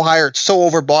can't go higher. It's so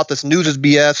overbought. This news is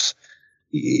BS.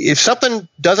 If something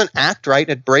doesn't act right,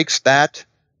 it breaks that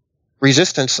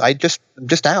resistance, I'm just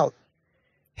out.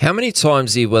 How many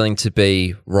times are you willing to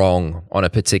be wrong on a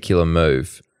particular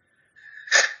move?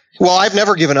 Well, I've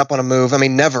never given up on a move. I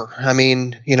mean, never. I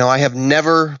mean, I have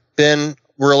never been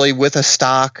really with a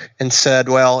stock and said,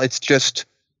 well, it's just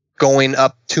going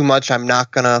up too much. I'm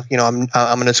not gonna,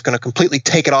 I'm just gonna completely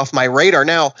take it off my radar.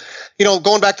 Now,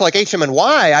 going back to like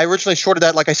HM&Y, I originally shorted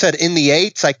that, like I said, in the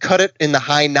 8s. I cut it in the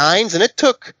high 9s, and it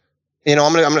took,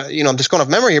 I'm just going off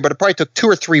memory here, but it probably took 2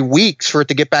 or 3 weeks for it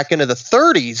to get back into the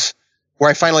 30s, where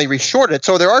I finally reshorted it.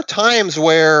 So there are times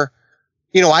where,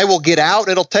 I will get out.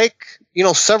 It'll take,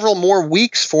 several more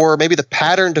weeks for maybe the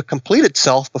pattern to complete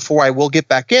itself before I will get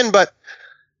back in. But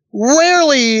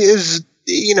rarely is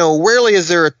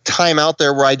there a time out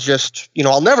there where I just,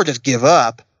 I'll never just give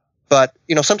up. But,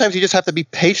 sometimes you just have to be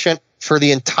patient for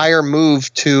the entire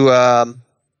move to,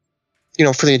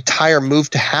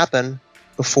 happen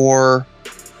before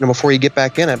you get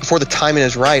back in it, before the timing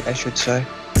is right, I should say.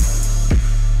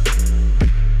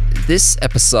 This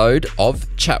episode of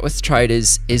Chat with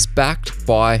Traders is backed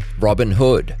by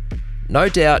Robinhood. No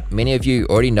doubt many of you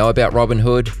already know about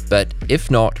Robinhood, but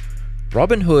if not,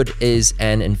 Robinhood is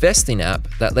an investing app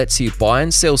that lets you buy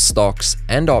and sell stocks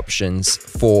and options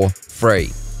for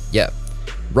free. Yeah,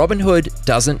 Robinhood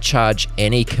doesn't charge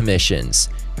any commissions.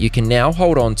 You can now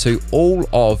hold on to all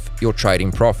of your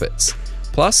trading profits.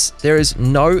 Plus, there is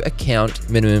no account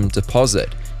minimum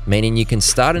deposit, meaning you can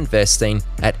start investing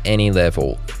at any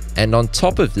level. And on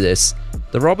top of this,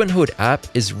 the Robinhood app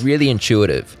is really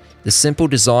intuitive. The simple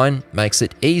design makes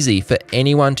it easy for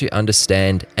anyone to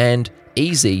understand and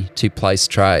easy to place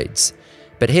trades.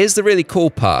 But here's the really cool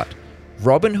part.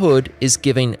 Robinhood is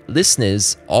giving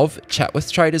listeners of Chat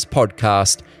with Traders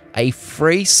podcast a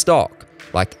free stock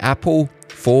like Apple,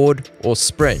 Ford, or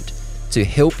Sprint to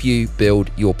help you build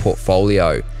your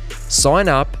portfolio. Sign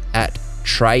up at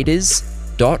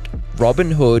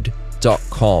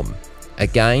traders.robinhood.com.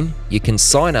 Again, you can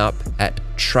sign up at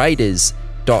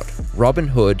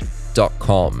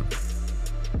traders.robinhood.com.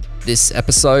 This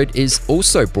episode is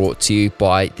also brought to you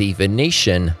by the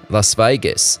Venetian Las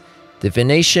Vegas. The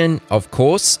Venetian, of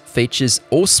course, features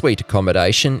all-suite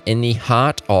accommodation in the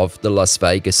heart of the Las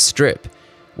Vegas Strip.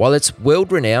 While it's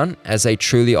world-renowned as a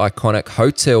truly iconic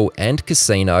hotel and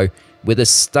casino with a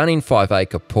stunning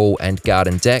 5-acre pool and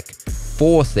garden deck,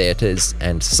 4 theaters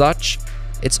and such,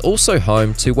 it's also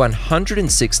home to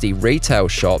 160 retail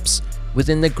shops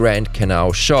within the Grand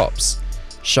Canal Shops,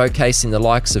 showcasing the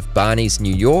likes of Barney's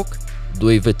New York,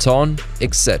 Louis Vuitton,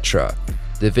 etc.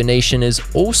 The Venetian is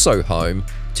also home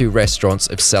to restaurants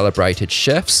of celebrated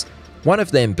chefs, one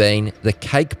of them being the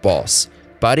cake boss,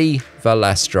 Buddy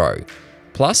Valastro.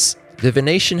 Plus, the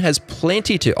Venetian has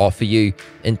plenty to offer you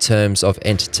in terms of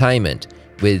entertainment,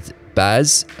 with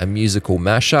Baz, a musical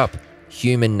mashup,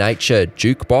 Human Nature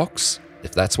Jukebox,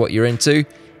 if that's what you're into,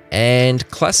 and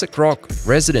classic rock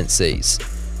residencies.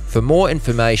 For more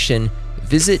information,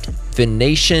 visit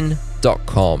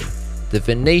Venetian.com. The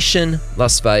Venetian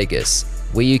Las Vegas,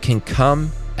 where you can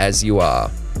come as you are.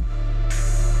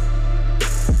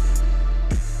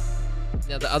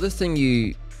 Now, the other thing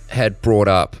you had brought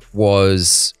up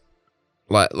was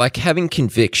like having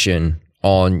conviction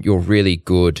on your really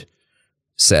good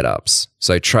setups.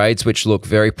 So trades which look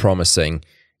very promising,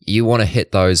 you want to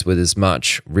hit those with as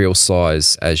much real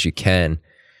size as you can.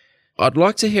 I'd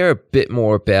like to hear a bit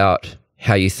more about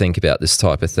how you think about this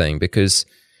type of thing, because,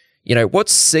 you know, what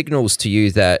signals to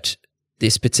you that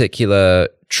this particular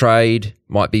trade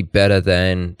might be better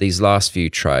than these last few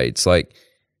trades? Like,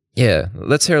 yeah,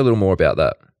 let's hear a little more about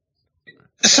that.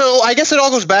 So I guess it all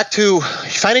goes back to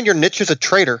finding your niche as a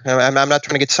trader. I'm not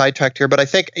trying to get sidetracked here, but I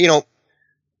think, you know,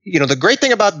 the great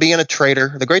thing about being a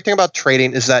trader, the great thing about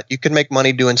trading is that you can make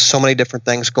money doing so many different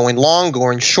things, going long,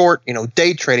 going short, you know,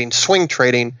 day trading, swing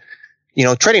trading, you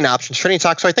know, trading options, trading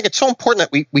stocks. So I think it's so important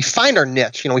that we find our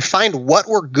niche. You know, we find what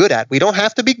we're good at. We don't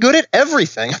have to be good at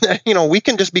everything. You know, we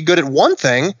can just be good at one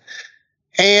thing,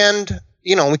 and,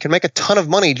 you know, we can make a ton of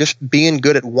money just being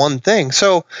good at one thing.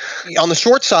 So on the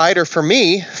short side, or for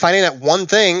me, finding that one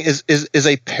thing is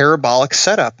a parabolic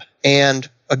setup. And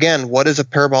again, what is a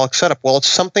parabolic setup? Well, it's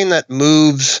something that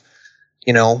moves,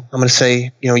 you know, I'm going to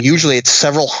say, you know, usually it's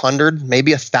several hundred,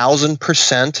 maybe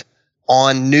 1,000%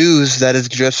 on news that is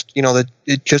just, you know, that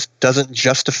it just doesn't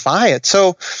justify it.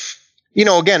 So, you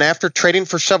know, again, after trading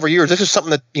for several years, this is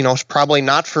something that, you know, is probably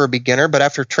not for a beginner, but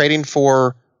after trading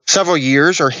for several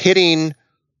years or hitting,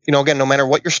 you know, again, no matter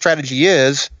what your strategy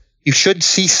is, you should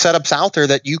see setups out there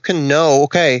that you can know,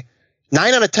 okay,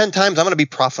 9 out of 10 times I'm going to be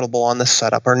profitable on this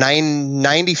setup, or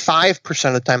 95%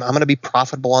 of the time I'm going to be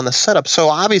profitable on the setup. So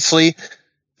obviously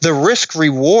the risk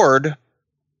reward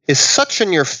is such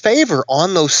in your favor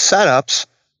on those setups.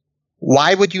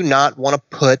 Why would you not want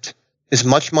to put as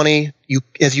much money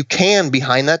as you can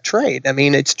behind that trade? I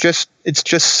mean, it's just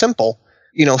simple.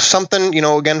 You know, something, you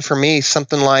know, again, for me,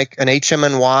 something like an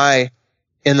HMNY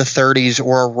in the 30s,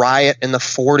 or a Riot in the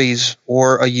 40s,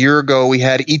 or a year ago we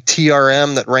had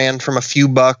ETRM that ran from a few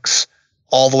bucks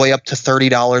all the way up to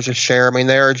 $30 a share. I mean,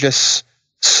 there are just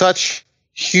such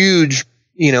huge,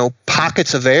 you know,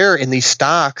 pockets of air in these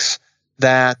stocks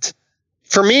that,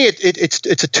 for me,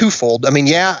 it's a twofold. I mean,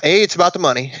 yeah, A, it's about the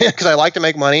money because I like to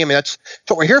make money. I mean, that's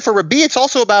what we're here for. But B, it's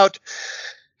also about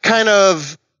kind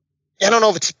of, I don't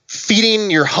know if it's feeding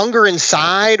your hunger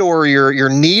inside or your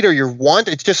need or your want.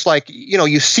 It's just like, you know,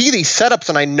 you see these setups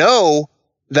and I know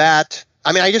that,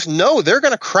 I mean, I just know they're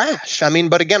going to crash. I mean,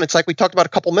 but again, it's like we talked about a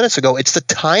couple minutes ago. It's the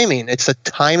timing. It's the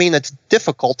timing that's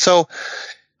difficult. So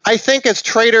I think as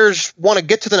traders want to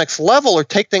get to the next level or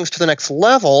take things to the next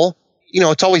level, you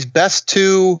know, it's always best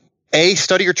to, A,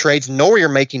 study your trades, know where you're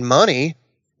making money,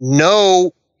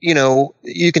 know, you know,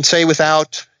 you can say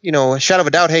without, you know, a shadow of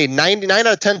a doubt, hey, 99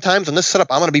 out of 10 times on this setup,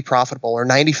 I'm going to be profitable, or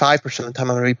 95% of the time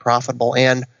I'm going to be profitable.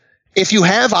 And if you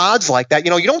have odds like that, you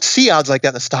know, you don't see odds like that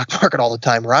in the stock market all the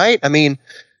time, right? I mean,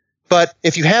 but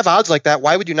if you have odds like that,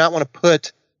 why would you not want to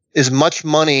put as much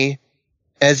money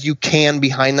as you can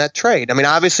behind that trade? I mean,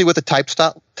 obviously with a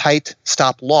tight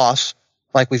stop loss,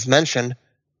 like we've mentioned,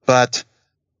 but,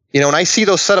 you know, when I see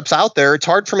those setups out there, it's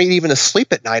hard for me even to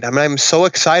sleep at night. I mean, I'm so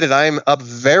excited. I'm up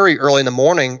very early in the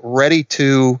morning, ready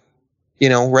to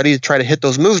try to hit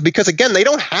those moves, because again, they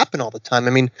don't happen all the time. I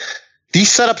mean, these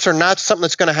setups are not something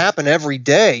that's going to happen every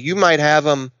day. You might have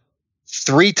them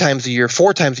 3 times a year,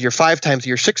 4 times a year, 5 times a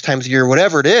year, 6 times a year,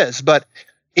 whatever it is. But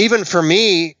even for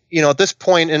me, you know, at this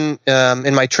point in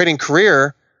my trading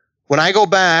career, when I go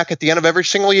back at the end of every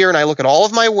single year and I look at all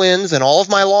of my wins and all of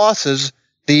my losses,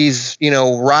 these, you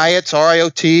know, Riots,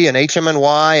 RIOT, and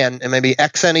HMNY, and maybe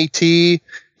XNET,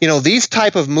 you know, these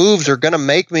type of moves are going to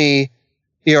make me,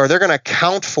 you know, they're going to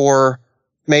account for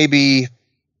maybe,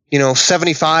 you know,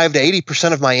 75 to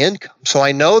 80% of my income. So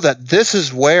I know that this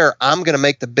is where I'm going to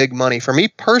make the big money. For me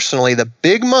personally, the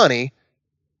big money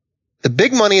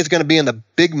is going to be in the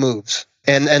big moves.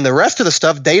 And the rest of the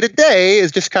stuff day to day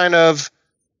is just kind of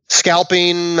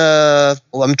scalping.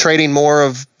 I'm trading more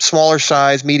of smaller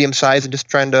size, medium size, and just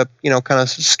trying to, you know, kind of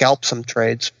scalp some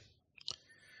trades.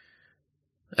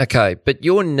 Okay, but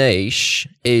your niche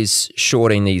is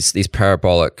shorting these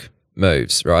parabolic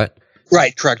moves, right?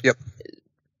 Right, correct, yep.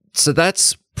 So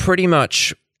that's pretty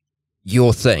much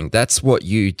your thing. That's what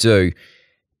you do.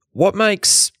 what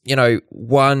makes,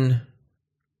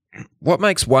 what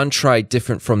makes one trade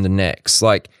different from the next?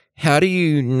 Like, how do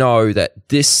you know that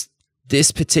this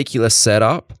particular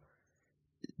setup,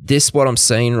 what I'm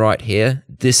seeing right here,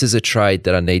 this is a trade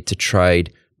that I need to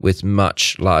trade with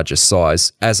much larger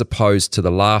size as opposed to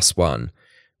the last one?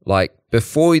 Like,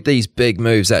 before these big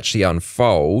moves actually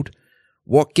unfold,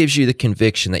 what gives you the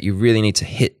conviction that you really need to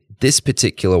hit this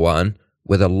particular one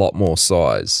with a lot more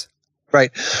size?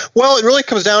 Right. Well, it really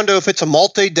comes down to if it's a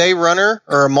multi-day runner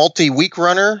or a multi-week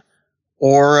runner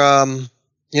or,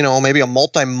 maybe a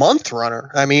multi-month runner.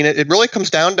 I mean, it really comes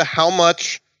down to how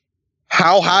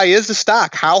high is the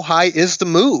stock? How high is the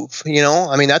move?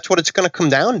 I mean, that's what it's going to come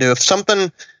down to. If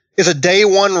something is a day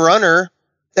one runner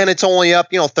and it's only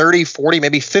up, 30, 40,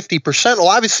 maybe 50%, well,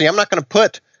 obviously I'm not going to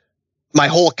put my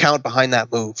whole account behind that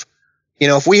move.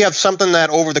 If we have something that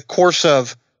over the course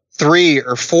of 3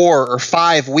 or 4 or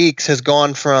 5 weeks has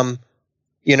gone from,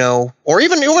 or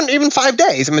even 5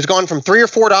 days, I mean, it's gone from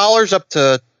 $3 or $4 up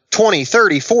to $20,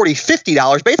 $30, $40,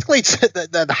 $50. Basically, it's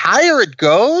the higher it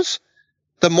goes,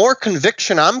 the more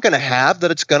conviction I'm going to have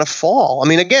that it's going to fall. I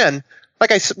mean, again,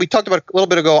 like we talked about a little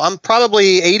bit ago, I'm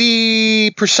probably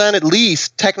 80% at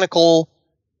least technical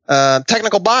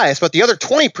bias, but the other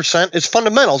 20% is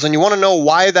fundamentals, and you want to know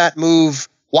why that move.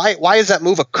 Why is that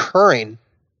move occurring?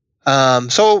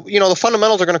 So the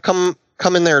fundamentals are going to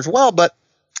come in there as well. But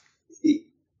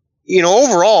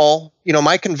overall,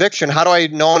 my conviction. How do I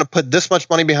know I'm going to put this much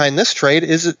money behind this trade?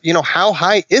 Is it how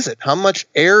high is it? How much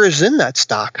air is in that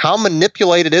stock? How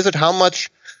manipulated is it? How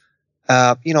much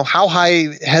how high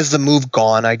has the move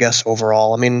gone? I guess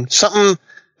overall, I mean something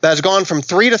that's gone from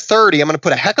 3 to 30. I'm going to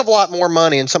put a heck of a lot more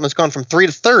money in something that's gone from 3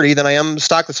 to 30 than I am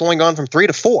stock that's only gone from 3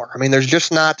 to 4. I mean, there's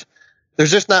just not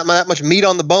that much meat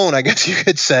on the bone, I guess you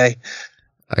could say.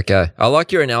 Okay. I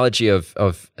like your analogy of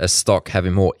a stock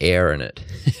having more air in it.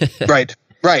 Right.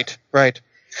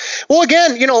 Well,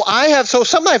 again,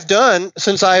 something I've done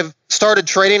since I've started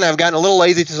trading, I've gotten a little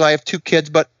lazy since I have 2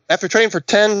 kids, but after trading for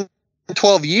 10,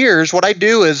 12 years, what I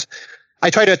do is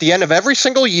I try to, at the end of every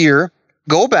single year,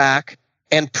 go back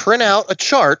and print out a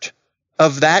chart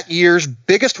of that year's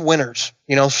biggest winners.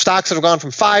 Stocks that have gone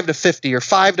from 5 to 50 or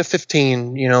 5 to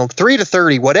 15, 3 to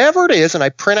 30, whatever it is. And I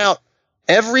print out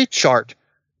every chart,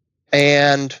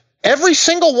 and every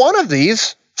single one of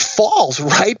these falls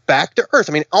right back to earth.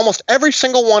 I mean, almost every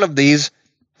single one of these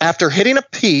after hitting a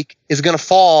peak is going to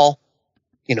fall,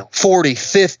 40,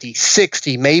 50,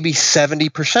 60, maybe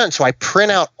 70%. So I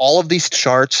print out all of these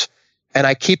charts and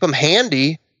I keep them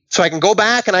handy so I can go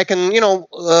back and I can,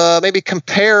 maybe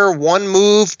compare one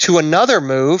move to another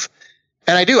move.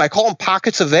 And I call them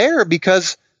pockets of air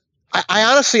because I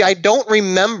honestly, I don't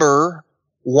remember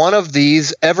one of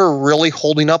these ever really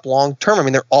holding up long term. I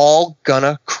mean, they're all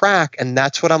gonna crack, and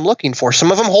that's what I'm looking for.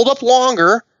 Some of them hold up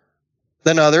longer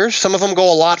than others. Some of them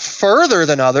go a lot further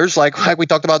than others, like we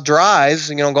talked about dries,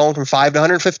 going from 5 to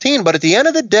 115. But at the end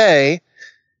of the day,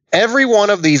 every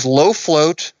one of these low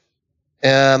float,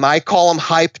 I call them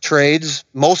hype trades.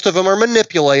 Most of them are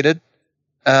manipulated.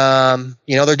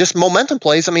 They're just momentum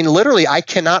plays. I mean, literally, I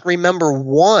cannot remember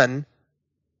one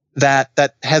that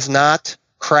has not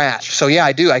crashed. So yeah,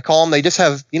 I do. I call them. They just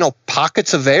have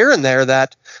pockets of air in there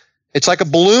that it's like a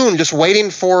balloon just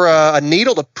waiting for a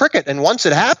needle to prick it. And once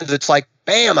it happens, it's like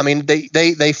bam. I mean,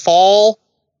 they fall,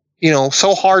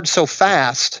 so hard, so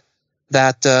fast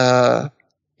that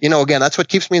again, that's what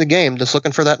keeps me in the game. Just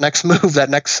looking for that next move,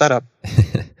 that next setup.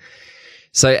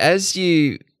 So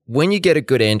when you get a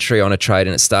good entry on a trade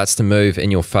and it starts to move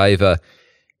in your favor,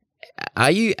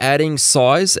 are you adding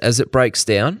size as it breaks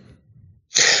down?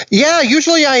 Yeah,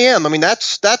 usually I am. I mean,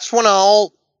 that's when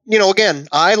I'll, again,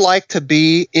 I like to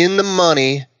be in the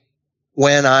money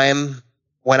when I'm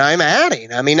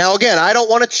adding. I mean, now again, I don't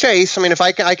want to chase. I mean, if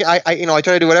I try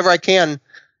to do whatever I can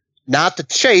not to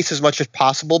chase as much as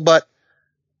possible, but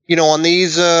on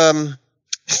these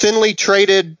thinly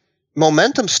traded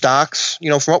momentum stocks,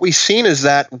 from what we've seen is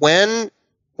that when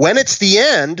it's the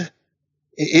end,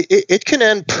 it can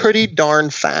end pretty darn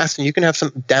fast, and you can have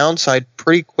some downside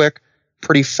pretty quick,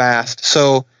 pretty fast.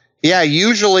 So yeah,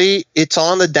 usually it's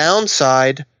on the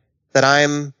downside that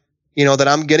I'm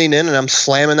getting in and I'm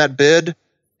slamming that bid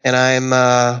and I'm,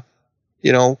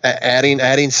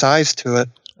 adding size to it.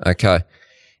 Okay.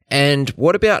 And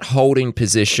what about holding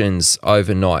positions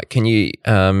overnight? Can you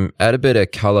add a bit of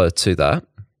color to that?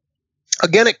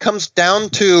 Again, it comes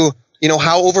down to,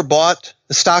 how overbought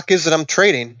the stock is that I'm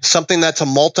trading. Something that's a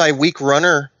multi-week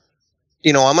runner,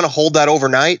 I'm going to hold that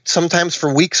overnight, sometimes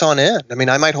for weeks on end. I mean,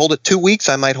 I might hold it 2 weeks.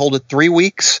 I might hold it 3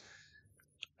 weeks.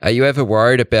 Are you ever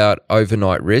worried about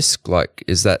overnight risk? Like,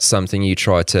 is that something you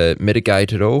try to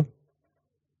mitigate at all?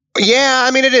 Yeah,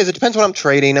 I mean, it is. It depends what I'm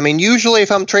trading. I mean, usually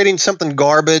if I'm trading something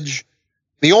garbage,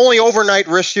 the only overnight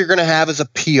risk you're going to have is a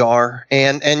PR.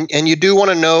 And you do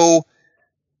want to know,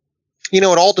 it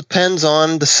all depends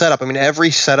on the setup. I mean,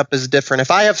 every setup is different. If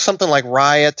I have something like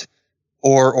Riot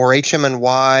or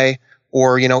HMNY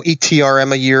or,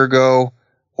 ETRM a year ago,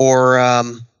 or,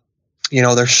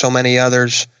 there's so many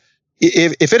others.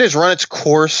 If it has run its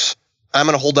course, I'm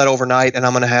going to hold that overnight, and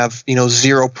I'm going to have,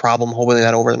 zero problem holding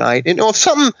that overnight. If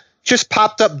something just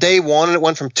popped up day one and it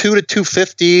went from 2 to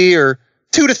 250 or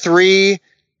 2 to 3,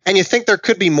 and you think there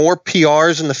could be more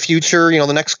PRs in the future,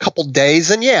 the next couple days,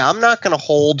 then yeah, I'm not going to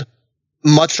hold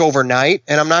much overnight,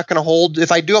 and I'm not going to hold,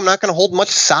 if I do, I'm not going to hold much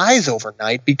size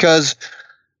overnight, because,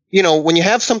 when you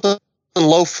have something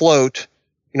low float,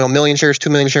 1 million shares,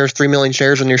 2 million shares, 3 million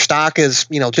shares, and your stock is,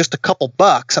 just a couple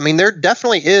bucks, I mean, there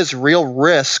definitely is real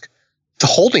risk to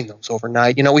holding those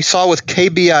overnight. We saw with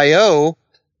KBIO,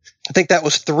 I think that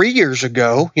was 3 years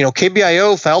ago,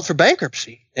 KBIO filed for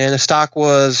bankruptcy, and the stock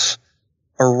was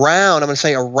around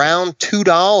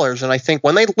 $2. And I think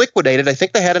when they liquidated, I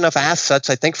think they had enough assets,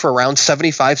 I think for around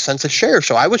 75 cents a share.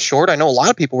 So I was short. I know a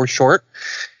lot of people were short.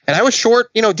 And I was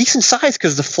short, decent size,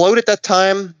 because the float at that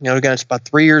time, again, it's about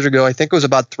 3 years ago, I think it was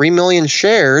about 3 million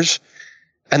shares.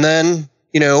 And then,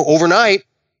 overnight,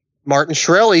 Martin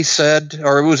Shkreli said,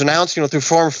 or it was announced, through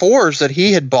Form 4s, that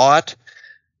he had bought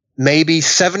maybe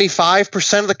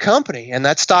 75% of the company. And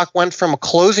that stock went from a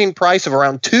closing price of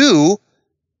around 2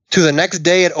 to the next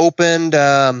day it opened,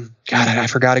 I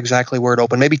forgot exactly where it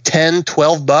opened, maybe 10,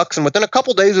 12 bucks. And within a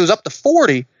couple days, it was up to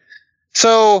 40.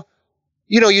 So,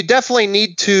 you definitely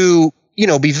need to,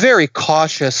 be very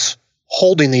cautious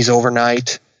holding these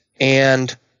overnight.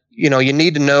 And, you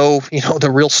need to know,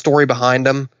 the real story behind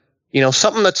them.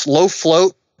 Something that's low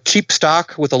float, cheap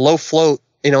stock with a low float,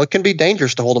 it can be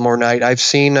dangerous to hold them overnight. I've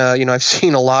seen a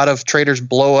lot of traders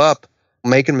blow up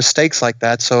making mistakes like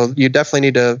that. So you definitely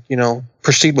need to,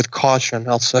 proceed with caution,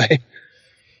 I'll say.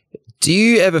 Do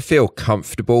you ever feel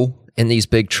comfortable in these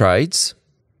big trades?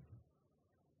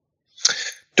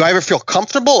 Do I ever feel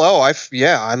comfortable? Oh, I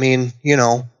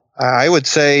would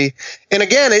say, and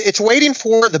again, it's waiting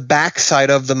for the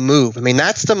backside of the move. I mean,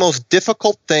 that's the most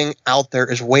difficult thing out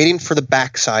there, is waiting for the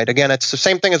backside. Again, it's the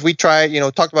same thing as we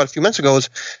talked about a few minutes ago,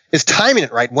 is timing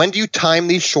it right. When do you time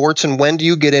these shorts, and when do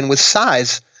you get in with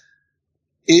size?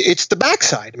 It's the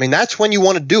backside. I mean, that's when you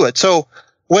want to do it. So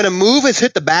when a move has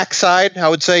hit the backside, I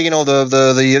would say,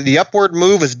 the upward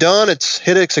move is done. It's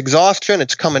hit its exhaustion.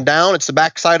 It's coming down. It's the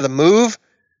backside of the move.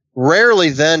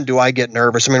 Rarely then do I get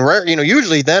nervous. I mean,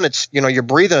 usually then it's, you're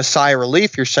breathing a sigh of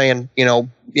relief. You're saying,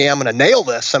 yeah, I'm going to nail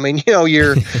this. I mean,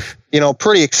 you're,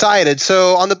 pretty excited.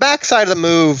 So on the backside of the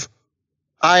move,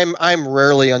 I'm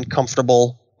rarely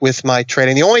uncomfortable with my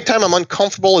trading. The only time I'm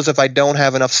uncomfortable is if I don't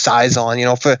have enough size on.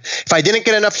 If I didn't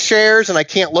get enough shares and I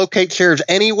can't locate shares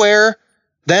anywhere,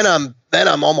 then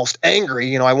I'm almost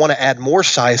angry. I want to add more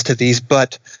size to these,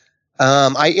 but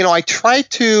I try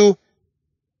to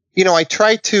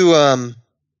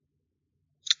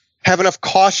have enough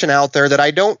caution out there that I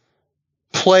don't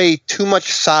play too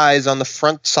much size on the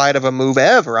front side of a move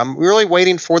ever. I'm really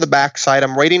waiting for the backside.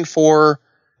 I'm waiting for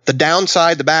the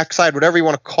downside, the backside, whatever you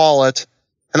want to call it.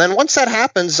 And then once that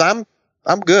happens, I'm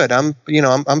good. I'm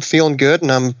feeling good, and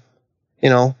I'm,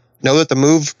 know that the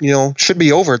move, should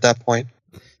be over at that point.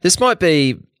 This might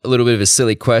be a little bit of a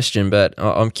silly question, but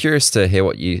I'm curious to hear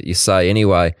what you say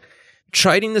anyway.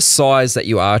 Trading the size that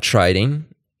you are trading,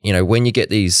 when you get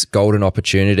these golden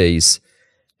opportunities,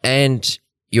 and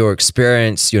your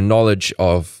experience, your knowledge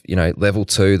of, level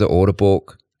 2, the order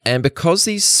book, and because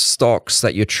these stocks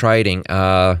that you're trading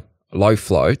are low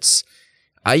floats,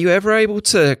 are you ever able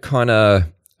to kind of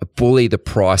bully the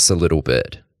price a little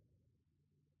bit?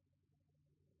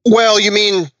 Well, you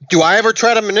mean, do I ever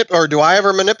try to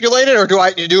manipulate it, or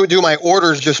do my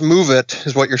orders just move it,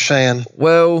 is what you're saying?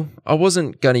 Well, I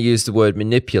wasn't going to use the word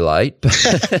manipulate,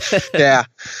 but yeah.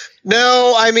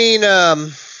 No, I mean,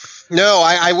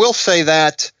 I will say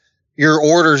that your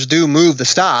orders do move the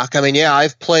stock. I mean, yeah,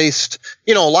 I've placed,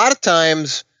 a lot of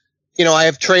times, I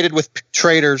have traded with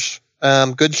traders,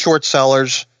 good short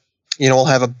sellers, will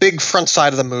have a big front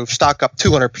side of the move, stock up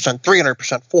 200%, 300%,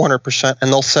 400%,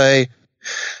 and they'll say,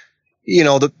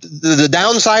 the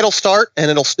downside will start,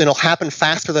 and it'll happen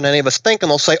faster than any of us think,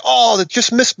 and they'll say, oh, that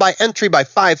just missed my entry by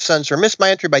 5 cents or missed my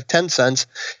entry by 10 cents.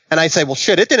 And I say, well,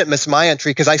 shit, it didn't miss my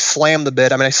entry because I slammed the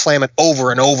bid. I mean, I slam it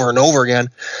over and over and over again,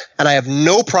 and I have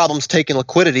no problems taking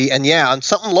liquidity. And yeah, on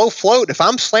something low float, if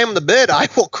I'm slamming the bid, I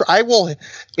will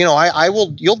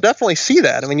you'll definitely see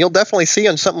that. I mean, you'll definitely see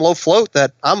on something low float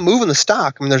that I'm moving the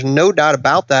stock. I mean, there's no doubt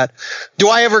about that. Do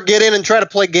I ever get in and try to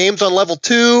play games on level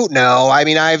 2? No. I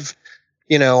mean, I've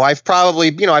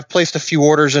probably, I've placed a few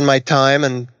orders in my time,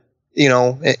 and,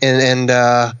 yeah,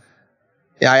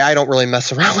 I don't really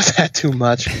mess around with that too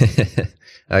much.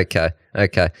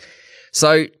 Okay.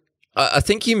 So I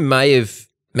think you may have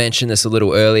mentioned this a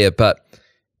little earlier, but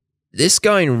this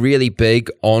going really big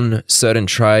on certain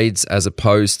trades as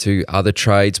opposed to other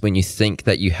trades when you think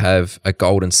that you have a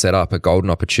golden setup, a golden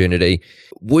opportunity,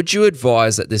 would you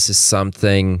advise that this is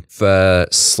something for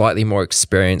slightly more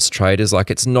experienced traders? Like,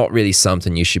 it's not really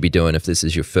something you should be doing if this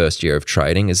is your first year of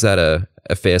trading. Is that a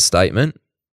fair statement?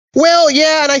 Well,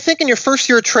 yeah, and I think in your first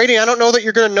year of trading, I don't know that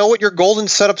you're going to know what your golden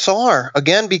setups are.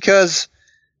 Again, because,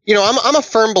 I'm a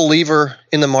firm believer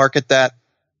in the market that,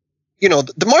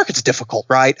 the market's difficult,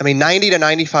 right? I mean, 90 to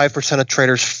 95% of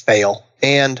traders fail.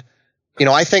 And,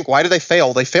 I think, why do they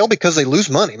fail? They fail because they lose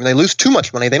money. I mean, they lose too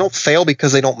much money. They don't fail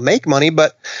because they don't make money,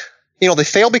 but, they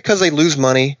fail because they lose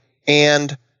money.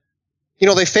 And,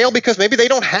 they fail because maybe they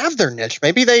don't have their niche.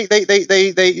 Maybe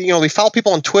they follow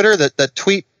people on Twitter that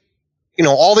tweet,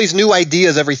 all these new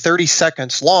ideas every 30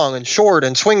 seconds, long and short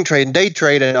and swing trade and day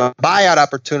trade and a buyout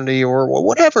opportunity or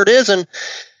whatever it is. And,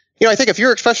 I think if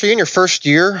you're especially in your first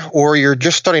year or you're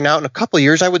just starting out in a couple of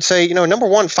years, I would say, number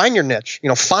one, find your niche,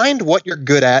 find what you're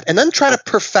good at and then try to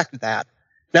perfect that.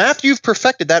 Now, after you've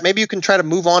perfected that, maybe you can try to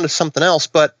move on to something else.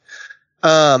 But,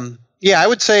 yeah, I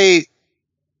would say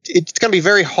it's going to be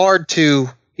very hard to,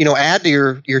 add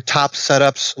to your top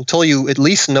setups until you at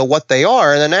least know what they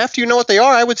are. And then after you know what they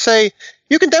are, I would say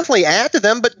you can definitely add to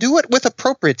them, but do it with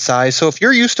appropriate size. So if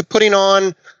you're used to putting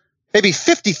on maybe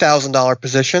 $50,000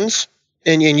 positions,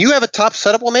 and you have a top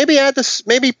setup, well, maybe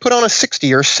put on a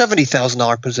 $60,000 or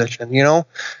 $70,000 position.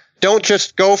 Don't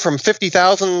just go from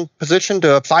 50,000 position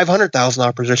to a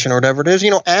 $500,000 position or whatever it is.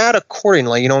 Add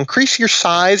accordingly. Increase your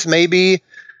size maybe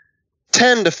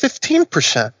 10 to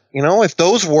 15%. If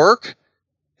those work,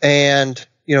 and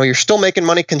you're still making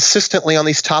money consistently on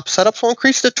these top setups, we'll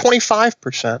increase to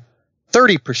 25%,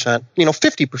 30%,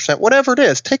 50%, whatever it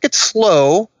is. Take it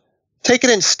slow, take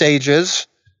it in stages.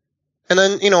 And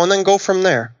then go from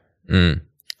there.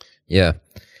 Yeah.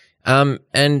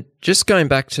 And just going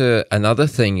back to another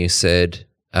thing you said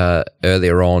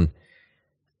earlier on,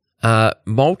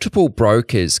 multiple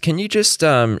brokers. Can you just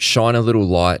shine a little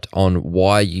light on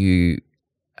why you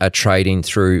are trading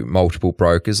through multiple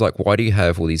brokers? Like, why do you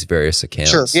have all these various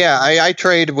accounts? Sure. Yeah, I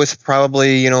trade with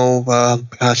probably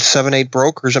 7-8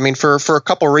 brokers. I mean, for a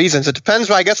couple of reasons. It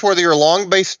depends, I guess, whether you're a long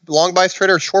bias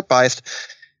trader or short biased.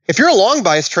 If you're a long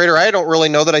bias trader, I don't really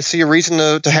know that I see a reason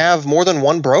to have more than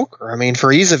one broker. I mean,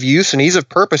 for ease of use and ease of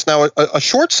purpose. Now, a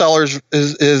short seller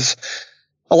is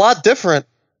a lot different.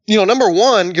 Number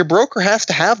one, your broker has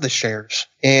to have the shares.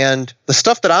 And the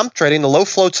stuff that I'm trading, the low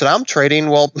floats that I'm trading,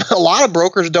 well, a lot of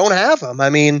brokers don't have them. I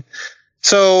mean,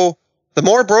 so the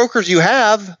more brokers you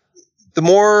have, the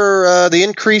more the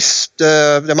increased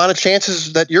the amount of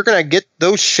chances that you're going to get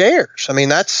those shares. I mean,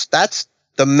 that's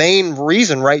the main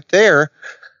reason right there.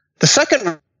 The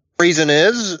second reason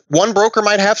is one broker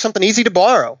might have something easy to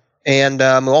borrow. And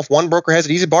if one broker has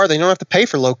it easy to borrow, they don't have to pay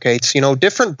for locates.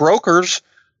 Different brokers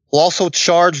will also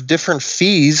charge different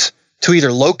fees to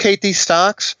either locate these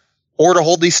stocks or to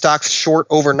hold these stocks short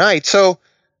overnight. So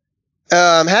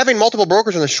having multiple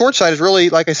brokers on the short side is really,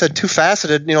 like I said,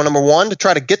 two-faceted. Number one, to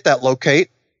try to get that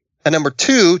locate. And number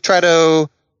two, try to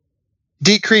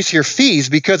decrease your fees,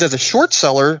 because as a short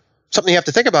seller, something you have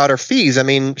to think about are fees. I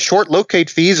mean, short locate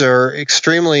fees are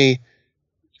extremely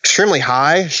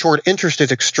high. Short interest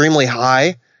is extremely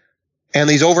high. And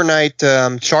these overnight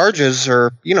charges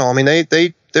are,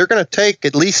 they're going to take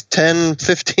at least 10,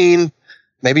 15,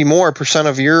 maybe more percent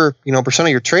of your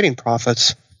trading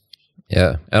profits.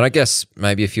 Yeah. And I guess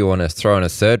maybe if you want to throw in a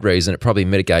third reason, it probably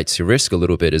mitigates your risk a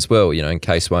little bit as well, in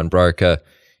case one broker,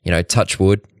 touch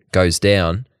wood, goes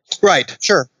down. Right.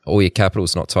 Sure. All your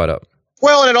capital's not tied up.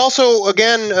 Well, and it also,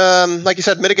 again, like you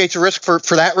said, mitigates your risk for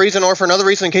that reason or for another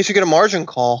reason in case you get a margin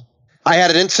call. I had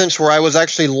an instance where I was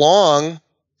actually long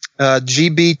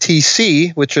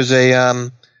GBTC, which is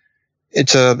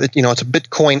it's a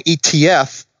Bitcoin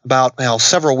ETF about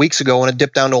several weeks ago, and it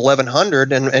dipped down to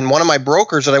 1,100. And one of my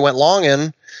brokers that I went long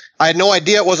in, I had no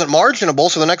idea it wasn't marginable.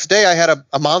 So the next day I had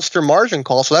a monster margin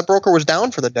call. So that broker was down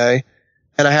for the day,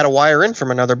 and I had a wire in from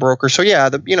another broker. So yeah,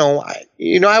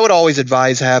 I would always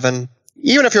advise having,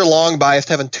 even if you're long biased,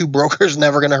 having two brokers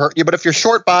never going to hurt you. But if you're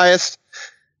short biased,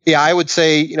 yeah, I would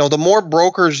say, the more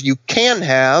brokers you can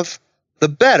have, the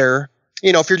better.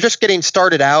 If you're just getting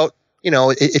started out,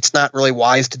 it's not really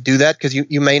wise to do that because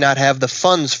you may not have the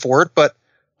funds for it. But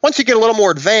once you get a little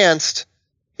more advanced,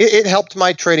 it helped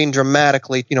my trading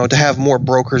dramatically, to have more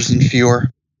brokers than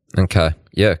fewer. Okay.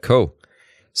 Yeah, cool.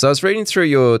 So I was reading through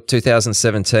your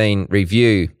 2017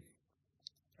 review,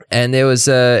 and there was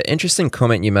an interesting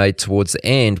comment you made towards the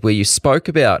end where you spoke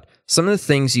about some of the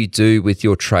things you do with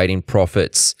your trading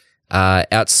profits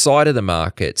outside of the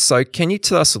market. So can you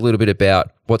tell us a little bit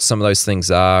about what some of those things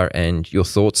are and your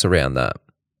thoughts around that?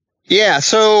 Yeah.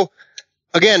 So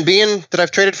again, being that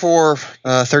I've traded for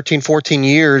 13, 14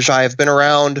 years, I've been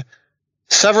around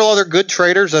several other good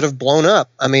traders that have blown up.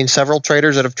 I mean, several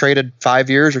traders that have traded 5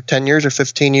 years or 10 years or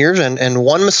 15 years and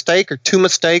one mistake or two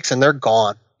mistakes and they're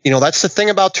gone. That's the thing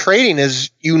about trading is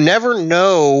you never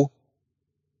know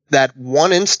that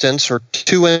one instance or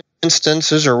two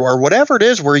instances or whatever it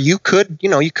is where you could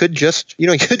just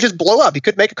blow up. You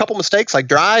could make a couple mistakes like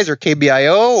dries or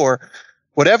KBIO or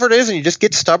whatever it is, and you just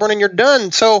get stubborn and you're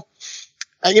done. So,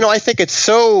 I think it's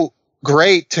so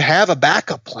great to have a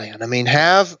backup plan. I mean,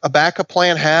 have a backup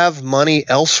plan, have money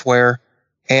elsewhere.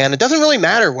 And it doesn't really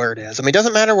matter where it is. I mean, it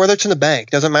doesn't matter whether it's in the bank.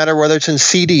 It doesn't matter whether it's in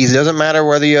CDs. It doesn't matter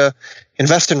whether you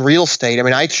invest in real estate. I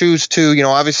mean, I choose to,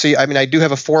 obviously, I do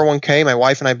have a 401k. My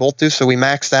wife and I both do. So we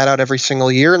max that out every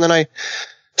single year. And then I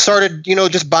started,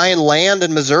 just buying land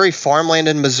in Missouri, farmland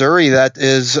in Missouri. That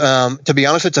is, to be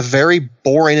honest, it's a very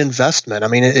boring investment. I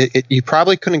mean, you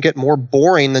probably couldn't get more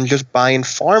boring than just buying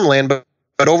farmland.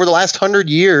 But over the last 100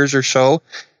 years or so,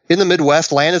 in the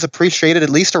Midwest, land is appreciated at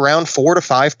least around 4 to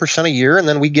 5% a year, and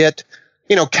then we get,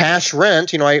 cash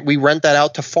rent. We rent that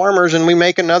out to farmers, and we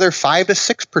make another 5 to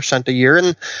 6% a year.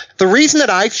 And the reason that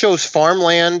I chose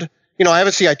farmland,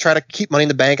 obviously I try to keep money in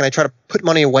the bank, and I try to put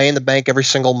money away in the bank every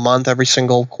single month, every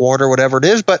single quarter, whatever it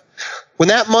is. But when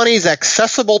that money is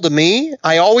accessible to me,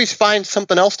 I always find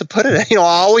something else to put it in. I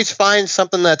always find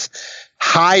something that's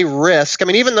high risk. I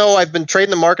mean, even though I've been trading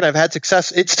the market, I've had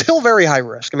success, it's still very high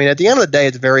risk. I mean, at the end of the day,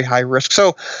 it's very high risk.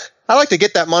 So I like to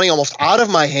get that money almost out of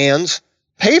my hands,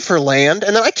 pay for land,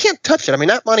 and then I can't touch it. I mean,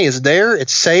 that money is there.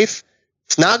 It's safe.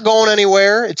 It's not going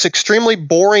anywhere. It's extremely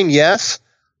boring, yes,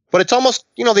 but it's almost,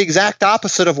 the exact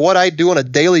opposite of what I do on a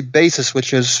daily basis,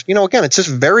 which is, again, it's just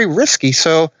very risky.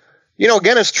 So,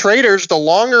 again, as traders, the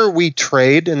longer we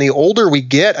trade and the older we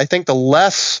get, I think the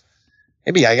less,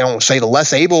 maybe I don't say the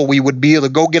less able we would be able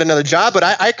to go get another job, but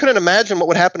I couldn't imagine what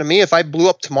would happen to me if I blew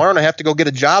up tomorrow and I have to go get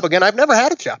a job again. I've never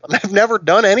had a job. I've never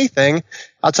done anything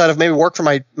outside of maybe work for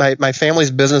my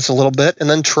family's business a little bit and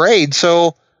then trade.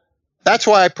 So that's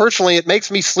why it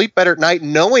makes me sleep better at night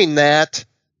knowing that,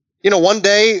 one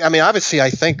day, I mean, obviously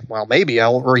I think, well, maybe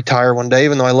I'll retire one day,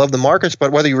 even though I love the markets,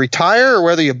 but whether you retire or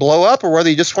whether you blow up or whether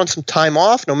you just want some time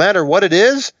off, no matter what it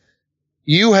is,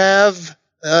 you have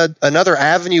another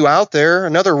avenue out there,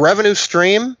 another revenue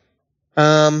stream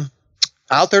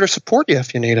out there to support you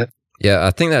if you need it. Yeah,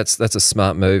 I think that's a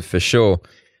smart move for sure.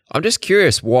 I'm just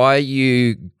curious why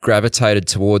you gravitated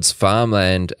towards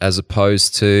farmland as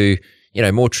opposed to,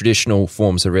 more traditional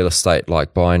forms of real estate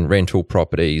like buying rental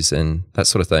properties and that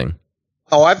sort of thing.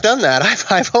 Oh, I've done that.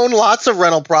 I've owned lots of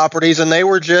rental properties, and they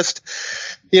were just,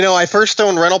 I first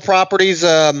owned rental properties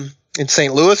in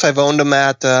St. Louis. I've owned them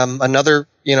at another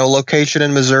location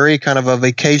in Missouri, kind of a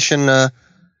vacation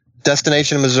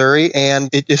destination in Missouri,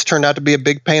 and it just turned out to be a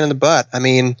big pain in the butt. I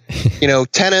mean,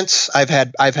 tenants. I've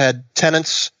had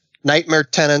tenants, nightmare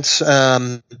tenants,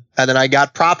 and then I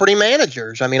got property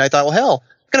managers. I mean, I thought, well, hell,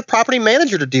 I got a property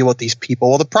manager to deal with these people.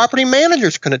 Well, the property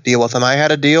managers couldn't deal with them. I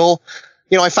had a deal.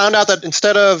 I found out that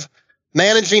instead of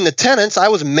managing the tenants, I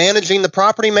was managing the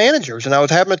property managers, and I was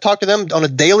having to talk to them on a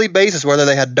daily basis, whether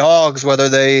they had dogs, whether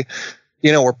they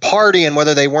were partying,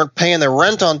 whether they weren't paying their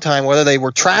rent on time, whether they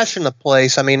were trashing the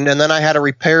place. I mean, and then I had to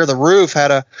repair the roof, had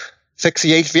to fix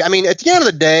the HV. I mean, at the end of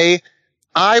the day,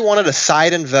 I wanted a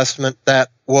side investment that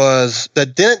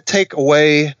didn't take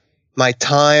away my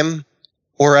time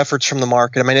or efforts from the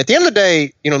market. I mean, at the end of the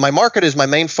day, my market is my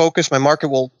main focus. My market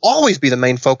will always be the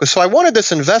main focus. So I wanted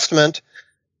this investment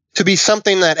to be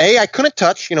something that A, I couldn't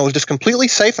touch, was just completely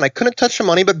safe and I couldn't touch the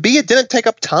money, but B, it didn't take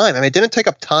up time. I mean, it didn't take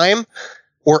up time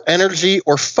or energy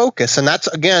or focus. And that's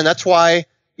why,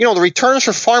 the returns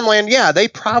for farmland, yeah, they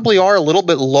probably are a little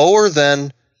bit lower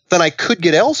than I could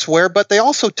get elsewhere, but they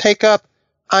also take up,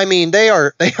 I mean, they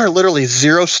are literally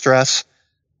zero stress,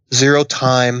 zero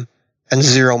time, and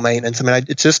zero maintenance. I mean,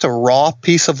 it's just a raw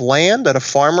piece of land that a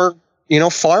farmer,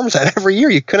 farms at every year.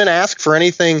 You couldn't ask for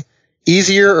anything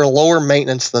easier or lower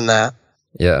maintenance than that.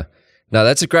 Yeah. No,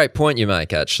 that's a great point you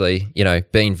make, actually,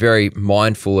 being very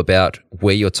mindful about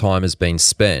where your time has been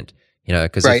spent,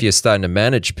 because Right. If you're starting to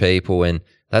manage people and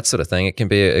that sort of thing, it can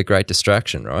be a great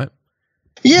distraction, right?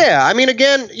 Yeah. I mean,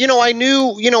 again, I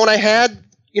knew, when I had,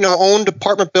 owned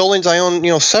apartment buildings, I owned,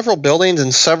 several buildings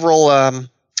and several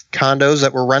condos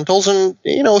that were rentals. And,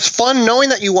 it's fun knowing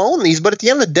that you own these. But at the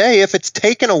end of the day, if it's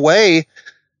taken away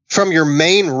from your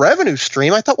main revenue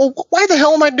stream, I thought, well, why the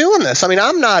hell am I doing this? I mean,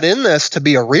 I'm not in this to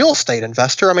be a real estate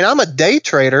investor. I mean, I'm a day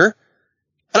trader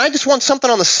and I just want something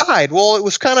on the side. Well, it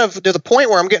was kind of to the point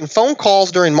where I'm getting phone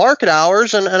calls during market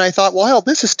hours. And I thought, well, hell,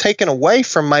 this is taken away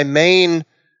from my main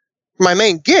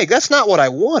gig. That's not what I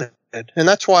wanted. And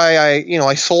that's why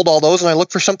I sold all those and I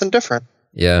looked for something different.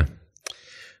 Yeah.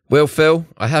 Well, Phil,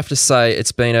 I have to say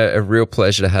it's been a real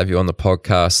pleasure to have you on the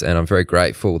podcast, and I'm very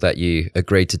grateful that you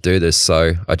agreed to do this.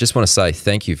 So I just want to say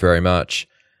thank you very much.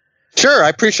 Sure. I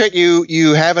appreciate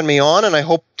you having me on, and I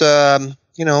hope,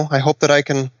 I hope that I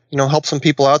can, help some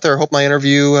people out there. I hope my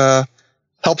interview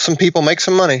helps some people make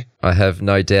some money. I have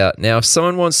no doubt. Now, if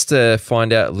someone wants to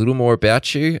find out a little more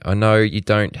about you, I know you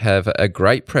don't have a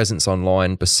great presence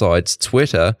online besides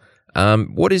Twitter.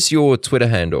 What is your Twitter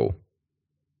handle?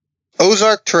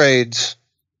 Ozark Trades.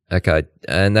 Okay,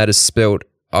 and that is spelled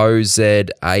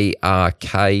Ozark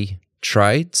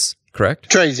Trades, correct?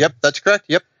 Trades, yep, that's correct,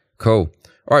 yep. Cool.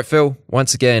 All right, Phil,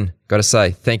 once again, got to say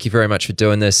thank you very much for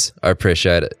doing this. I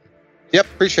appreciate it. Yep,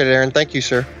 appreciate it, Aaron. Thank you,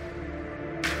 sir.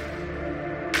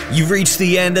 You've reached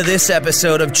the end of this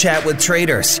episode of Chat with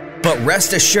Traders, but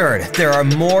rest assured there are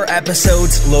more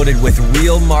episodes loaded with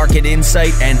real market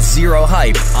insight and zero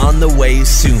hype on the way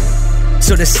soon.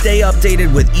 So to stay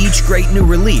updated with each great new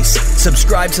release,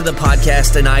 subscribe to the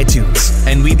podcast in iTunes,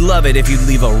 and we'd love it if you'd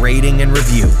leave a rating and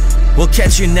review. We'll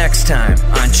catch you next time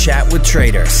on Chat with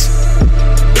Traders.